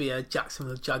runs the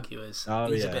Jacksonville Jaguars.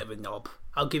 He's a bit of a knob.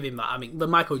 I'll give him that. I mean, the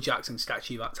Michael Jackson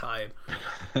statue that time.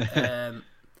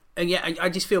 And yeah, I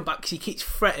just feel bad because he keeps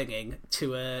threatening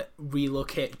to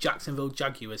relocate Jacksonville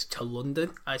Jaguars to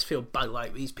London. I just feel bad,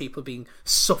 like these people have been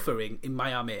suffering in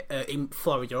Miami, in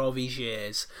Florida all these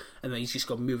years, and then he's just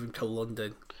going to move them to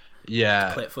London.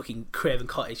 Yeah. Play at fucking Craven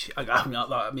Cottage.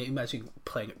 I mean, imagine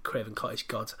playing at Craven Cottage.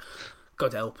 God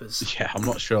help us. Yeah, I'm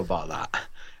not sure about that.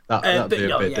 That'd be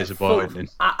a bit disappointing.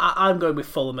 I'm going with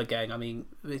Fulham again. I mean,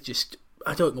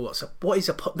 I don't know what is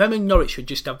a. Them and Norwich should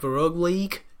just have their own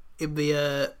league in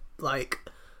the like.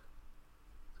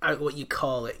 I don't know what you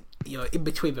call it. In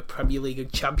between the Premier League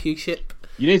and Championship.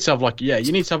 You need to have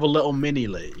a little mini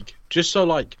league, just so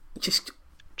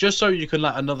you can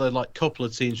let another couple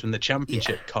of teams from the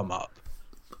Championship come up.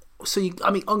 So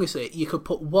honestly, you could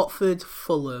put Watford,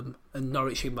 Fulham, and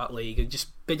Norwich in that league and just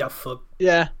have fun.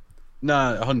 Yeah,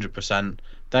 no, 100%.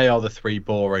 They are the three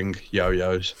boring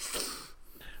yo-yos.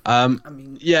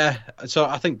 Yeah, so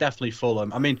I think definitely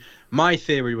Fulham. I mean, my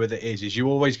theory with it is you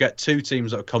always get two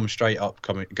teams that come straight up,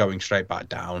 going straight back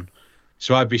down.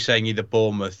 So I'd be saying either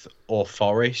Bournemouth or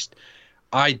Forest.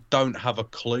 I don't have a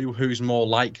clue who's more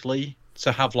likely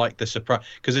to have the surprise,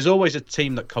 because there's always a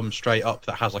team that comes straight up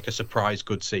that has a surprise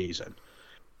good season.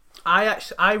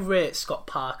 I rate Scott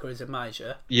Parker as a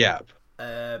manager. Yeah.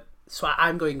 So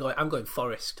I'm going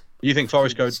Forest. You think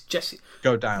Forest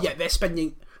go down? Yeah, they're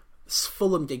spending.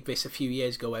 Fulham did this a few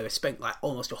years ago where they spent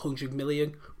almost 100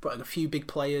 million, brought in a few big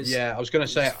players. Yeah, I was going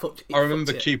to say, I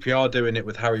remember QPR doing it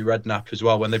with Harry Redknapp as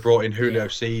well when they brought in Julio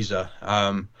Cesar.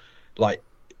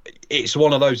 It's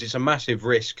one of those, it's a massive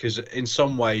risk because in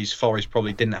some ways Forest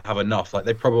probably didn't have enough.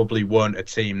 They probably weren't a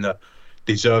team that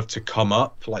deserved to come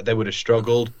up. They would have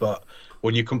struggled, but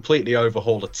when you completely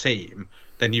overhaul a team,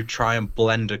 then you try and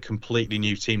blend a completely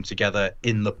new team together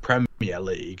in the Premier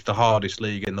League, the hardest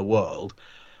league in the world.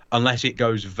 Unless it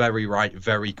goes very right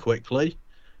very quickly,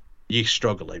 you're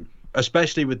struggling.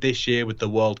 Especially with this year, with the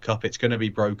World Cup, it's going to be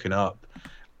broken up.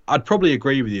 I'd probably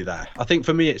agree with you there. I think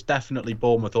for me, it's definitely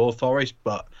Bournemouth or Forest,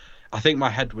 but I think my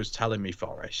head was telling me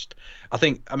Forest.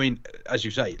 As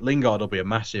you say, Lingard will be a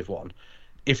massive one.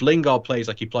 If Lingard plays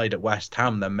like he played at West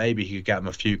Ham, then maybe he could get him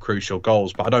a few crucial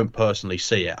goals, but I don't personally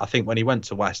see it. I think when he went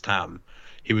to West Ham,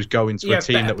 he was going to a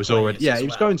team that was already... Yeah, he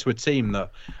was going to a team that...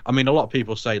 a lot of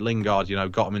people say Lingard,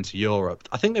 got him into Europe.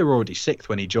 I think they were already sixth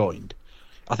when he joined.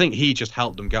 I think he just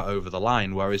helped them get over the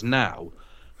line, whereas now,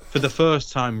 for the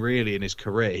first time really in his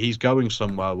career, he's going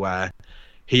somewhere where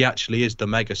he actually is the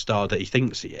megastar that he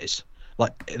thinks he is.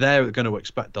 They're going to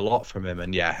expect a lot from him,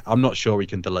 and I'm not sure he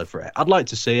can deliver it. I'd like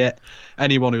to see it.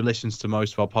 Anyone who listens to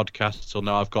most of our podcasts will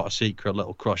know I've got a secret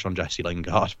little crush on Jesse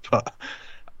Lingard, but...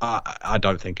 I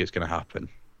don't think it's going to happen.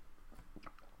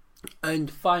 And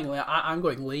finally, I'm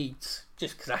going Leeds,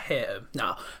 just because I hate them.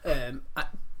 No,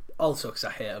 also because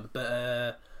I hate them.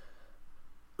 But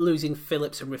losing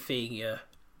Phillips and Rafinha,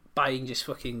 buying just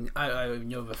fucking... I don't even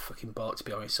know if they fucking bought, to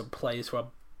be honest, some players from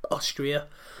Austria.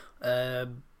 I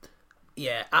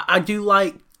do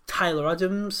like Tyler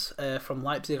Adams from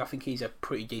Leipzig. I think he's a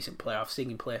pretty decent player. I've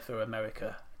seen him play for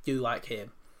America. Do like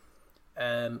him.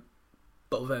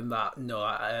 But other than that,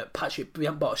 no. Patrick, we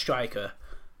haven't bought a striker.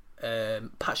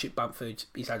 Patrick Bamford,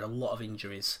 he's had a lot of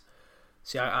injuries.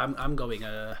 So I'm going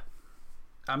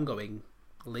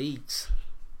Leeds.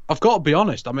 I've got to be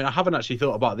honest. I haven't actually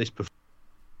thought about this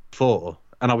before,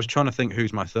 and I was trying to think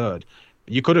who's my third.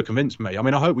 You could have convinced me.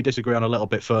 I hope we disagree on a little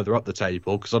bit further up the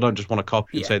table because I don't just want to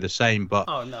copy and say the same. But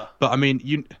no. But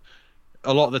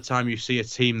a lot of the time you see a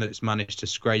team that's managed to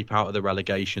scrape out of the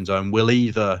relegation zone will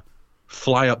either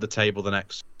fly up the table the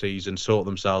next season, sort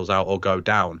themselves out, or go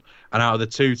down. And out of the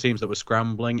two teams that were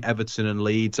scrambling, Everton and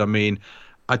Leeds,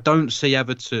 I don't see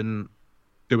Everton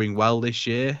doing well this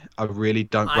year. I really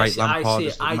don't rate Lampard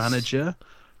as the manager.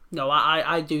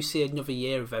 I do see another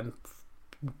year of them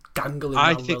dangling.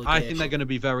 I think they're going to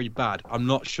be very bad. I'm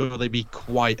not sure they'll be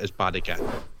quite as bad again.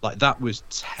 That was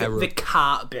terrible. They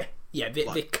can't be. Yeah,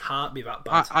 they can't be that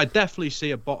bad. I definitely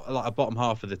see a bottom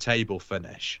half of the table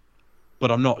finish,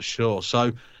 but I'm not sure.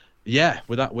 So,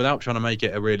 without trying to make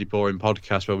it a really boring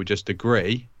podcast where we just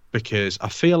agree, because I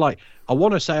feel like I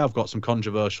want to say I've got some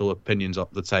controversial opinions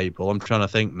up the table. I'm trying to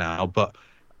think now, but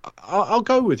I'll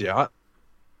go with you.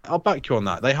 I'll back you on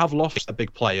that. They have lost their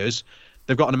big players.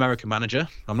 They've got an American manager.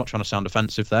 I'm not trying to sound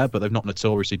offensive there, but they've not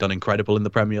notoriously done incredible in the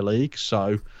Premier League.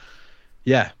 So,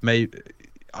 maybe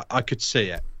I could see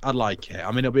it. I'd like it.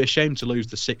 it'll be a shame to lose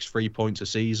the 6 free points a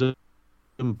season,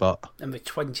 but... And the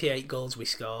 28 goals we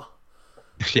score.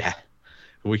 Yeah.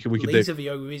 We could Leeds are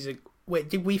the only reason... Wait,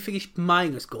 did we finish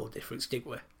minus goal difference, did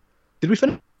we? Did we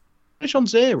finish on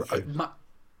 0?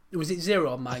 Was it 0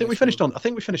 or minus? I think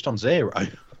we finished on 0.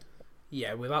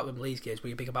 Yeah, without them Leeds games,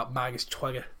 we'd be about minus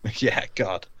 20. Yeah,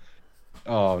 God.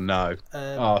 Oh, no.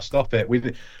 Stop it.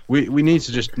 We need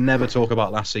to just never talk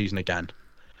about last season again.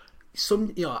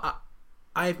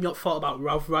 I have not thought about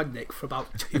Ralph Rangnick for about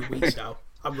 2 weeks now.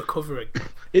 I'm recovering.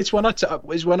 It's when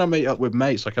I meet up with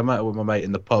mates. Like I met up with my mate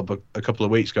in the pub a couple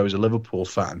of weeks ago. Who's a Liverpool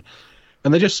fan,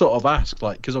 and they just sort of ask,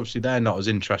 like, because obviously they're not as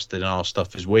interested in our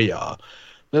stuff as we are.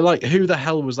 They're like, "Who the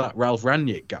hell was that Ralph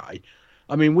Rangnick guy?"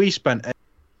 I mean, we spent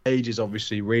ages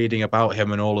obviously reading about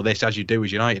him and all of this, as you do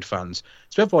as United fans.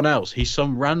 To everyone else, he's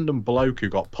some random bloke who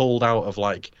got pulled out of,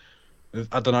 like,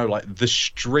 I don't know, like the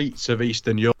streets of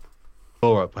Eastern Europe,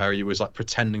 where he was like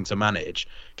pretending to manage,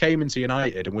 came into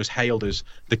United and was hailed as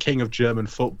the king of German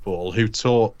football, who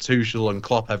taught Tuchel and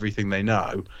Klopp everything they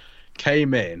know,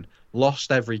 came in,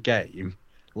 lost every game,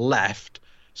 left,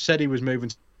 said he was moving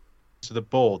to the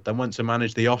board, then went to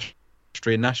manage the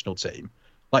Austrian national team.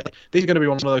 Like, these are going to be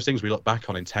one of those things we look back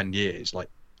on in 10 years, like,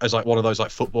 as like one of those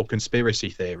like football conspiracy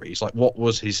theories. Like, what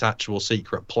was his actual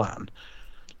secret plan?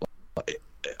 Like,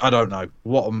 I don't know.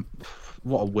 What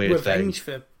a weird thing.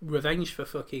 Revenge for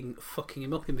fucking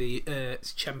him up in the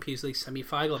Champions League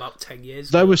semi-final about 10 years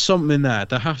ago. There was something there.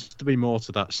 There has to be more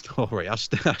to that story. I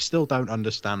still don't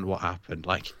understand what happened.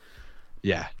 Like,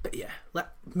 yeah. But yeah,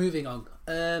 moving on.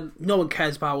 No one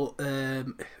cares about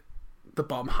the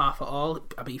bottom half at all.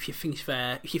 I mean, if you finish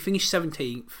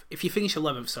 17th, if you finish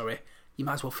 11th, sorry, you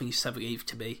might as well finish 17th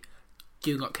to me.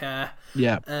 Do not care.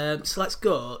 Yeah. So let's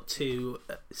go to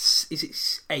is it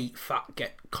 8th that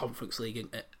get Conference League in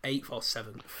 8th or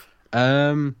 7th?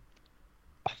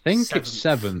 I think it's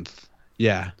 7th.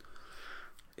 Yeah.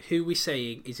 Who are we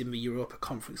saying is in the Europa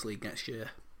Conference League next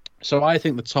year? So I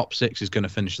think the top 6 is going to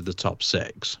finish at the top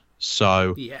 6.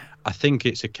 So yeah. I think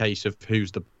it's a case of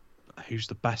who's the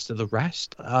best of the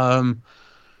rest. I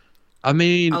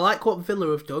mean, I like what Villa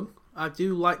have done. I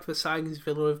do like the signings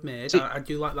Villa have made. I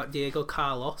do like that Diego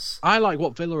Carlos. I like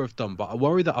what Villa have done, but I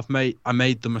worry that I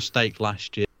made the mistake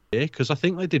last year because I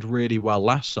think they did really well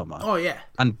last summer. Oh yeah,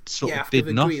 and sort of did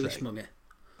nothing. Money.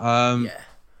 Yeah.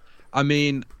 I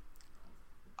mean,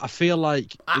 I feel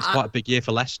like it's quite a big year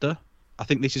for Leicester. I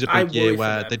think this is a big year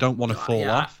where they don't want to fall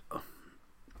off.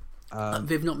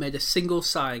 They've not made a single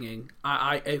signing.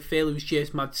 I feel it was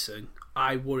James Maddison.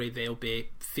 I worry they'll be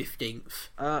 15th.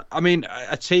 I mean,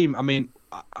 a team. I mean,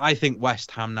 I think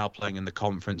West Ham now playing in the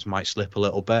conference might slip a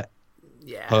little bit.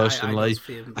 Yeah, personally,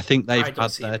 I think they've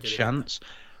had their chance.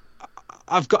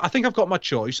 I think I've got my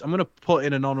choice. I'm going to put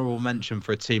in an honourable mention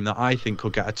for a team that I think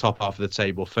could get a top half of the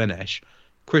table finish.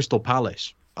 Crystal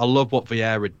Palace. I love what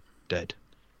Vieira did.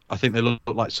 I think they look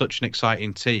like such an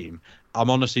exciting team. I'm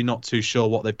honestly not too sure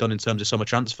what they've done in terms of summer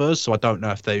transfers, so I don't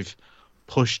know if they've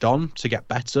pushed on to get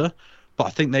better. But I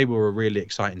think they were a really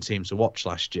exciting team to watch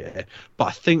last year. But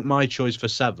I think my choice for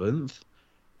 7th,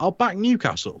 I'll back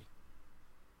Newcastle.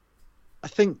 I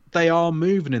think they are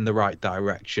moving in the right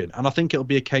direction. And I think it'll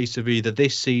be a case of either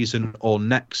this season or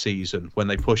next season when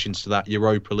they push into that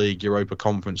Europa League, Europa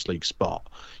Conference League spot.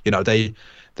 You know,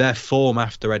 their form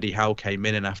after Eddie Howe came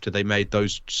in and after they made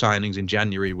those signings in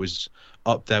January was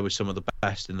up there with some of the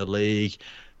best in the league.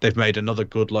 They've made another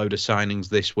good load of signings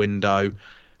this window.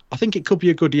 I think it could be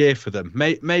a good year for them.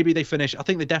 Maybe they finish. I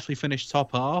think they definitely finish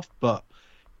top half. But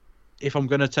if I'm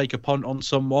going to take a punt on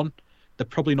someone, they're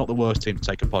probably not the worst team to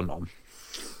take a punt on.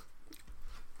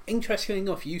 Interestingly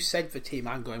enough, you said the team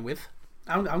I'm going with.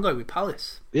 I'm going with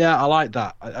Palace. Yeah, I like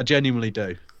that. I genuinely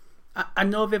do. I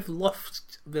know they've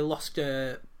lost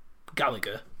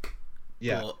Gallagher.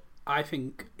 Yeah. But I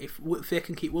think if they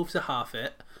can keep Wolves to half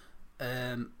it,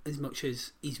 as much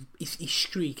as he's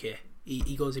streaky,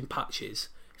 he goes in patches.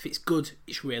 If it's good,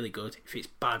 it's really good. If it's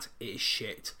bad, it is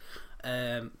shit.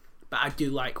 But I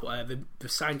do like whatever. They've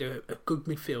signed a good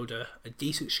midfielder, a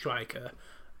decent striker.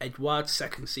 Edouard's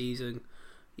second season.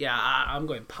 Yeah, I'm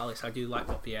going Palace. I do like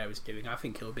what Vieira's doing. I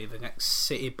think he'll be the next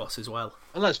City boss as well.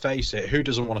 And let's face it, who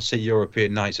doesn't want to see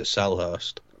European nights at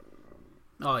Selhurst?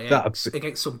 Oh yeah,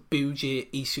 against some bougie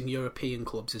Eastern European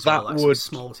clubs as well, like some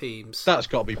small teams. That's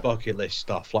got to be bucket list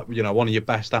stuff. Like, you know, one of your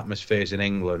best atmospheres in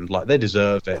England. Like, they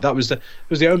deserve it. That was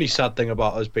the only sad thing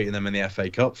about us beating them in the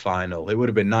FA Cup final. It would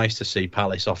have been nice to see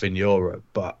Palace off in Europe,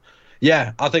 but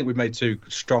yeah, I think we've made two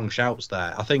strong shouts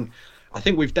there. I think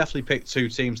we've definitely picked two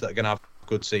teams that are going to have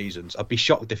good seasons. I'd be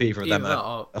shocked if either of them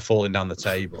are falling down the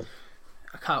table.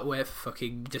 I can't wait for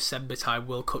fucking December time,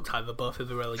 World Cup time, for both of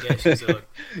the relegation zone.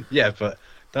 Yeah, but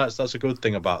that's a good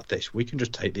thing about this. We can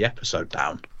just take the episode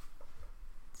down.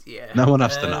 Yeah. No one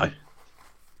has to know.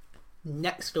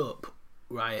 Next up,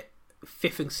 right,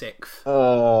 5th and 6th.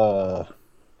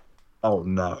 Oh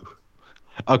no.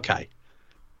 Okay.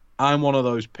 I'm one of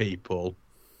those people.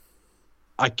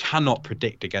 I cannot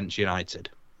predict against United.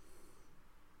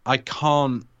 I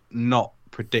can't not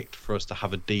predict for us to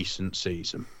have a decent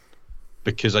season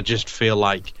because I just feel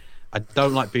like I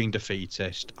don't like being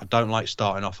defeatist. I don't like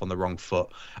starting off on the wrong foot.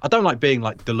 I don't like being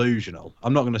like delusional.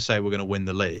 I'm not going to say we're going to win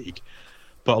the league,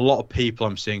 but a lot of people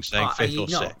I'm seeing saying fifth or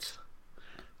sixth.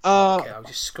 Okay, I'll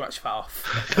just scratch that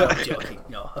off. No, I'm joking.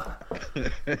 No.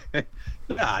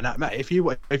 Nah, mate. If you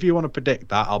want to predict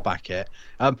that, I'll back it.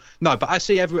 No, but I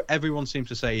see everyone seems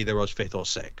to say either us fifth or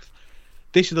sixth.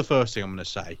 This is the first thing I'm going to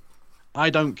say. I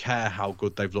don't care how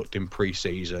good they've looked in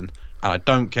pre-season, and I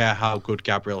don't care how good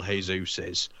Gabriel Jesus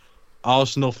is.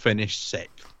 Arsenal finished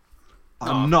sixth.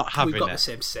 I'm not having it. We've got the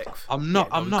same sixth. I'm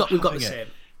not. We've got the same.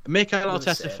 Mikel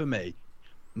Arteta for me.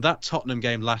 That Tottenham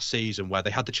game last season where they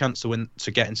had the chance to win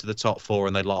to get into the top four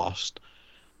and they lost,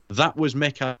 that was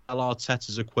Mikel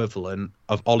Arteta's equivalent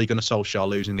of Ole Gunnar Solskjaer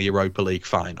losing the Europa League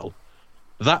final.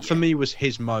 That for me was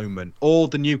his moment. Or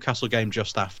the Newcastle game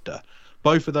just after.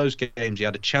 Both of those games he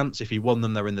had a chance. If he won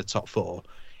them, they're in the top four.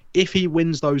 If he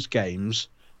wins those games,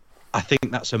 I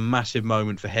think that's a massive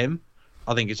moment for him.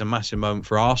 I think it's a massive moment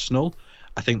for Arsenal.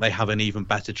 I think they have an even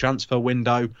better transfer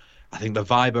window. I think the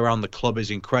vibe around the club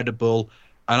is incredible.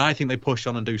 And I think they push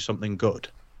on and do something good.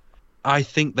 I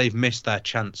think they've missed their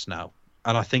chance now.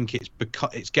 And I think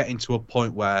it's getting to a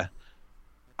point where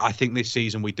I think this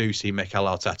season we do see Mikel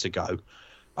Arteta go.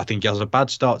 I think he has a bad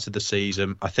start to the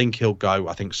season. I think he'll go.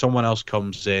 I think someone else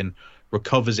comes in,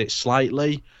 recovers it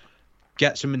slightly,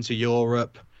 gets him into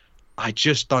Europe. I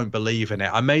just don't believe in it.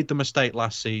 I made the mistake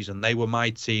last season. They were my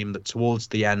team that towards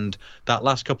the end, that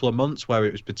last couple of months where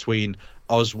it was between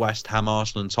us, West Ham,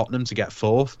 Arsenal and Tottenham to get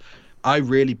fourth, I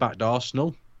really backed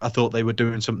Arsenal. I thought they were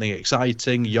doing something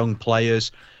exciting, young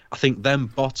players. I think them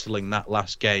bottling that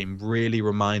last game really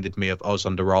reminded me of us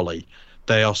under Ollie.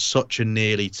 They are such a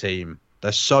nearly team.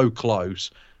 They're so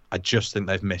close. I just think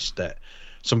they've missed it.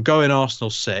 So I'm going Arsenal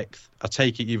sixth. I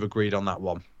take it you've agreed on that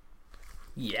one.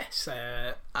 Yes,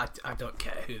 I don't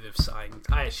care who they've signed.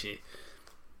 I actually,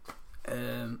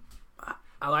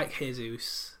 I like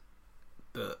Jesus,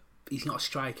 but he's not a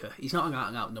striker. He's not an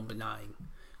out-and-out number 9. I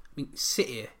mean,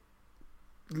 City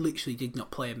literally did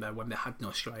not play him there when they had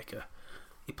no striker.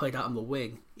 He played out on the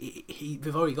wing.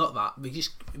 They've already got that.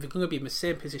 They're going to be in the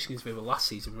same position as they were last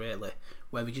season, really,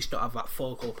 where they just don't have that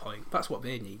focal point. That's what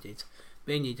they needed.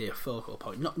 They needed a focal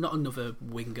point, not another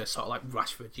winger, sort of like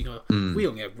Rashford. You know, if we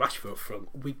only had Rashford up front,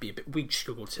 we'd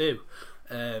struggle too.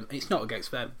 It's not against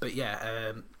them, but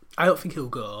yeah, I don't think he'll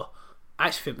go. I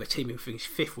actually think the team who finished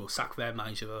fifth will sack their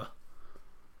manager though.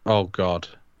 Oh God,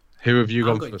 who have you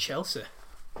gone for? I'm going Chelsea.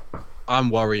 I'm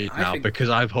worried now because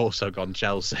I've also gone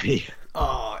Chelsea.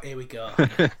 Oh, here we go.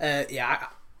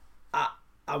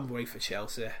 I'm worried for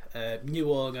Chelsea.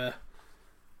 New owner.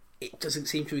 It doesn't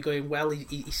seem to be going well.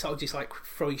 He's sort of just like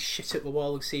throwing shit at the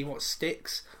wall and seeing what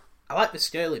sticks. I like the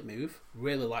Sterling move.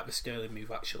 Really like the Sterling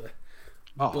move, actually.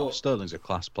 But Sterling's a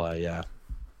class player, yeah.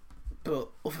 But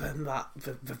other than that,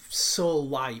 they're so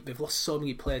light. They've lost so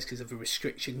many players because of the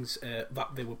restrictions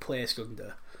that they were placed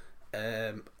under.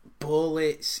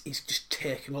 Bullets, he's just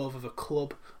taking over the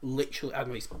club. Literally, I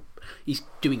mean, he's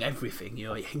doing everything, you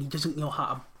know, and he doesn't know how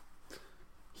to.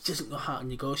 He doesn't know how to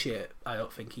negotiate. I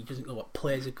don't think he doesn't know what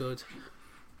players are good.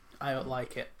 I don't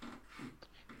like it.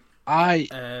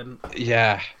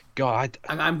 Yeah, God.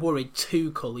 And I'm worried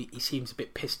Tuchel. He seems a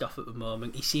bit pissed off at the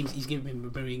moment. He's giving me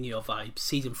Mourinho vibes,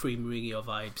 season 3 Mourinho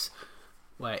vibes,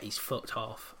 where he's fucked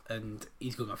off and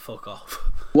he's going to fuck off.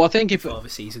 Well, I think before the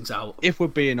season's out. If we're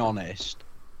being honest,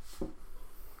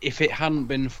 if it hadn't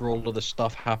been for all of the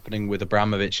stuff happening with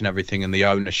Abramovich and everything and the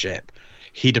ownership,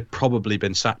 he'd have probably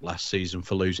been sacked last season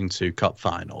for losing 2 cup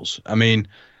finals. I mean,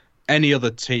 any other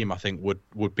team, I think,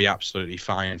 would be absolutely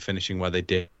fine finishing where they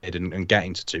did and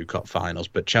getting to 2 cup finals.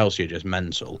 But Chelsea are just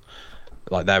mental,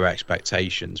 like their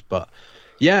expectations. But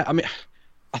yeah, I mean,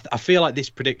 I feel like this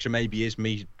prediction maybe is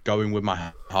me going with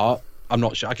my heart. I'm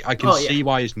not sure. I can see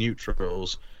why as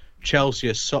neutrals, Chelsea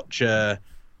are such a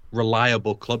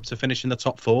reliable club to finish in the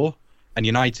top 4. And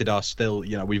United are still,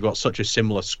 you know, we've got such a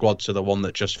similar squad to the one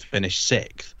that just finished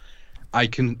 6th. I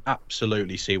can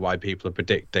absolutely see why people are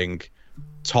predicting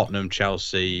Tottenham,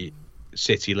 Chelsea,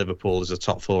 City, Liverpool as a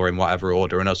top 4 in whatever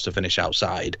order and us to finish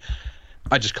outside.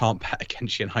 I just can't bet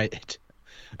against United.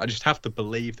 I just have to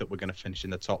believe that we're going to finish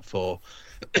in the top 4.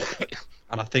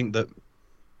 And I think that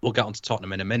we'll get onto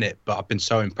Tottenham in a minute, but I've been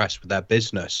so impressed with their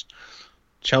business.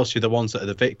 Chelsea are the ones that are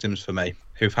the victims for me,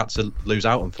 who've had to lose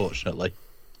out, unfortunately.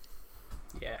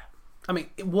 Yeah. I mean,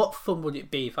 what fun would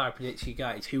it be if I predict you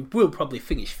guys, who will probably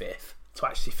finish 5th, to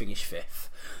actually finish 5th?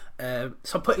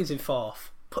 So I'm putting us in 4th.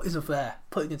 Putting us there.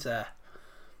 Putting us there.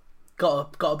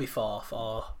 Gotta be 4th,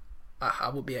 or I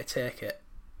wouldn't be able to take it.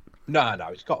 No,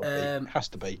 it's got to be. It has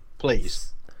to be.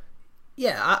 Please.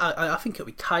 Yeah, I think it'll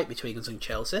be tight between us and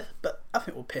Chelsea, but I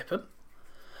think we'll pip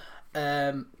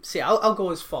them. See, I'll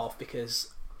go as fourth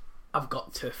because I've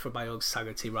got to, for my own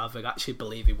sanity, rather than actually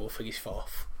believing we'll finish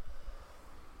fourth.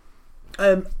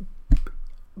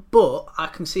 But I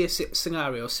can see a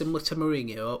scenario similar to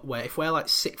Mourinho, where if we're like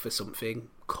sixth for something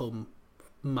come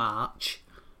March,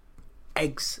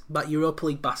 that Europa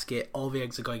League basket, all the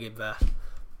eggs are going in there.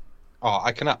 Oh,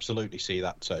 I can absolutely see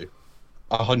that too.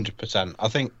 100%.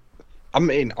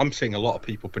 I'm seeing a lot of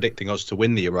people predicting us to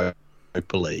win the Europa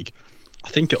League. I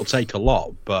think it'll take a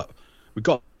lot, but we've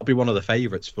got to be one of the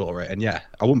favourites for it. And yeah,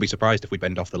 I wouldn't be surprised if we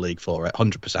bend off the league for it,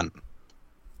 100%.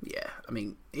 Yeah, I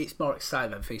mean, it's more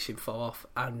exciting than finishing fourth,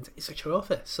 and it's a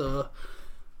trophy. So,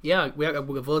 yeah, we haven't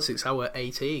won a vote since I was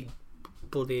 18.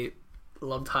 Bloody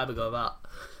long time ago, that.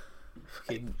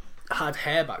 Fucking had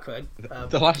hair back then.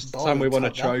 The last time we won a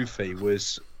trophy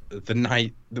was the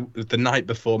night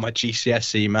before my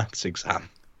GCSE maths exam.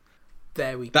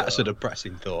 There we go. That's a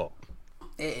depressing thought.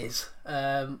 It is.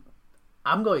 I'm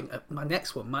going. My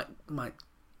next one.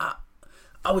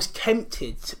 I was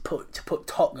tempted to put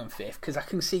Tottenham fifth because I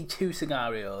can see two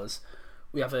scenarios.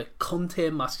 We have a Conte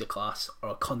masterclass or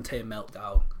a Conte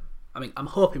meltdown. I mean, I'm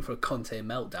hoping for a Conte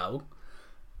meltdown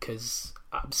because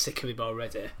I'm sick of him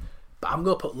already. But I'm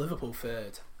going to put Liverpool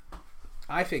third.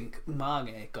 I think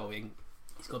Mane going,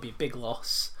 it's going to be a big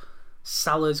loss.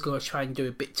 Salah's going to try and do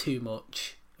a bit too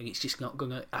much, and it's just not going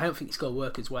to. I don't think it's going to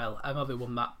work as well. I know they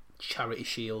won that Charity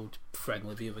Shield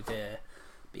friendly the other day.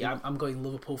 But yeah, I'm going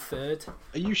Liverpool third.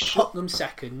 Are you sure? Tottenham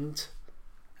second,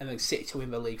 and then City to win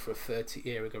the league for a third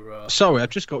year in a row. Sorry, I've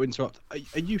just got to interrupt.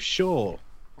 Are you sure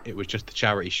it was just the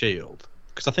Charity Shield?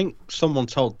 Because I think someone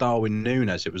told Darwin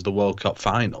Núñez it was the World Cup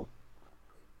final.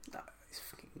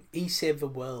 He saved the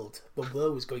world. The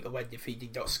world was going to end if he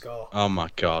did not score. Oh my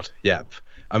God! Yep.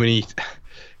 I mean,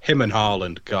 him and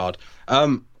Haaland. God.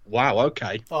 Wow.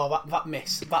 Okay. Oh, that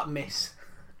miss.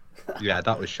 Yeah,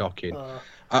 that was shocking.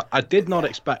 I did not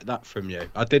expect that from you.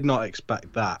 I did not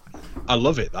expect that. I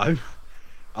love it though.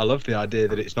 I love the idea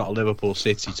that it's not a Liverpool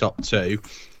City top two.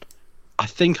 I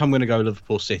think I'm going to go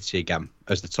Liverpool City again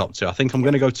as the top two. I think I'm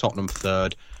going to go Tottenham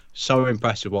third. So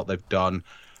impressed with what they've done.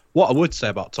 What I would say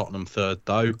about Tottenham third,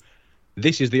 though,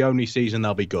 this is the only season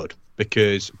they'll be good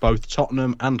because both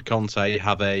Tottenham and Conte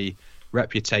have a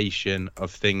reputation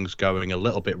of things going a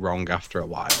little bit wrong after a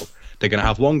while. They're going to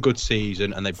have one good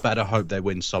season and they better hope they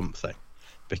win something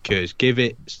because give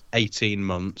it 18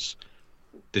 months,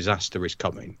 disaster is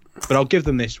coming. But I'll give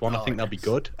them this one. I think they'll be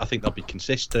good. I think they'll be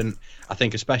consistent. I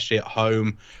think especially at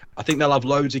home, I think they'll have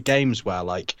loads of games where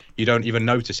like you don't even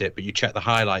notice it, but you check the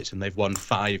highlights and they've won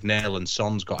 5-0 and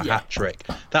Son's got a hat-trick.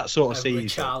 That sort of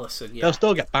season. They'll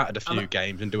still get battered a few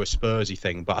games and do a Spursy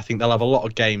thing, but I think they'll have a lot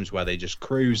of games where they just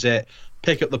cruise it,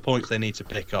 pick up the points they need to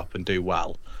pick up and do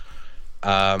well.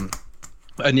 And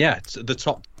yeah, the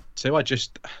top two, I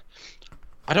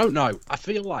don't know. I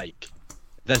feel like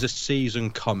there's a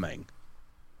season coming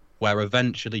where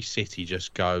eventually City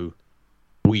just go,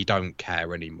 we don't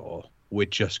care anymore. We're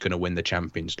just going to win the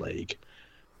Champions League.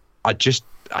 I just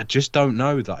don't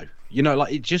know though. You know,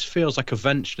 like it just feels like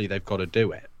eventually they've got to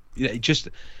do it. It just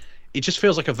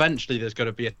feels like eventually there's going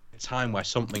to be a time where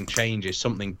something changes,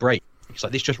 something breaks. It's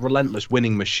like this just relentless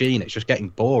winning machine. It's just getting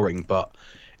boring, but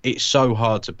it's so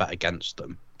hard to bet against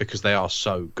them because they are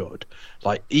so good.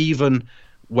 Like even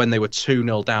when they were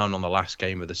 2-0 down on the last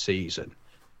game of the season,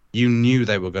 you knew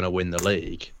they were going to win the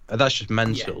league. That's just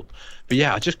mental. Yeah. But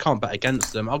yeah, I just can't bet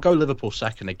against them. I'll go Liverpool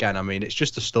second again. I mean, it's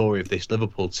just the story of this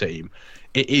Liverpool team.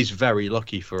 It is very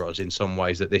lucky for us in some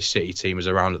ways that this City team is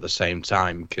around at the same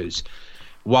time because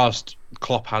whilst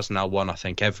Klopp has now won, I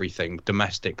think, everything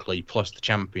domestically plus the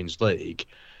Champions League,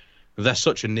 they're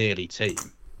such a nearly team.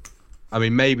 I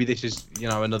mean, maybe this is, you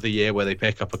know, another year where they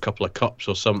pick up a couple of cups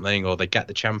or something or they get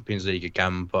the Champions League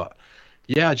again, but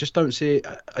yeah, I just don't see it.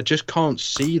 I just can't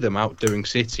see them outdoing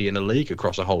City in a league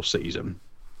across a whole season.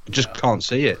 I just can't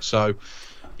see it. So,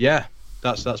 yeah,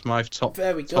 that's my top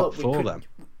four then.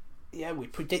 Yeah, we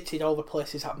predicted all the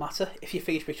places that matter. If you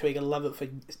finish between 11th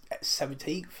and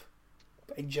 17th,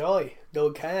 enjoy. No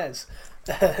one cares.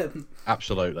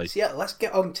 Absolutely. So yeah, let's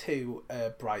get on to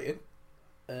Brighton.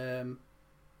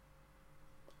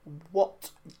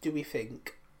 What do we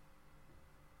think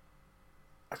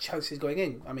our chances going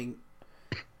in? I mean,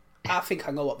 I think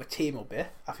I know what the team will be.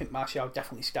 I think Martial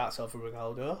definitely starts over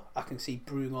Ronaldo. I can see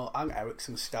Bruno and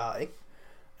Eriksen starting.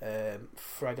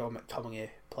 Fred or McTominay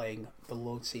playing the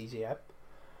lone CGM.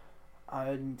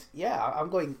 And yeah, I'm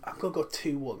going to go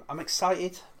 2-1. I'm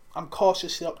excited. I'm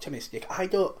cautiously optimistic. I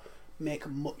don't make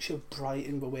much of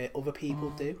Brighton the way other people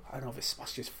do. I know they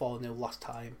smashed us 4-0 last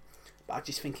time. But I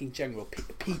just think in general,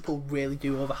 people really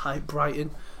do overhype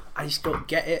Brighton. I just don't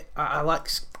get it. I like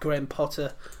Graham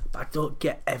Potter, but I don't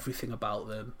get everything about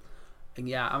them. And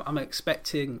yeah, I'm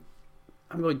expecting.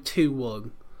 I'm going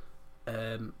 2-1,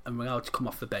 and Ronaldo to come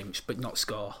off the bench but not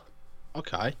score.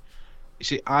 Okay. You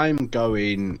see, I'm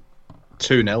going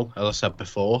 2-0, as I said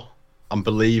before. I'm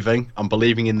believing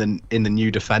in the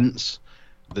new defence.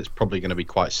 That's probably going to be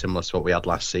quite similar to what we had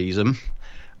last season.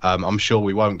 I'm sure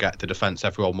we won't get the defence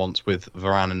everyone wants with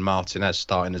Varane and Martinez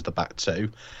starting as the back two.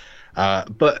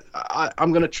 But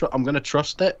I'm going to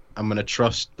trust it. I'm going to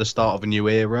trust the start of a new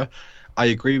era. I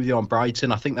agree with you on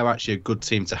Brighton. I think they're actually a good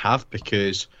team to have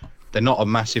because they're not a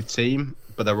massive team,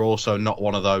 but they're also not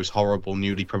one of those horrible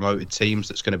newly promoted teams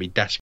that's going to be desperate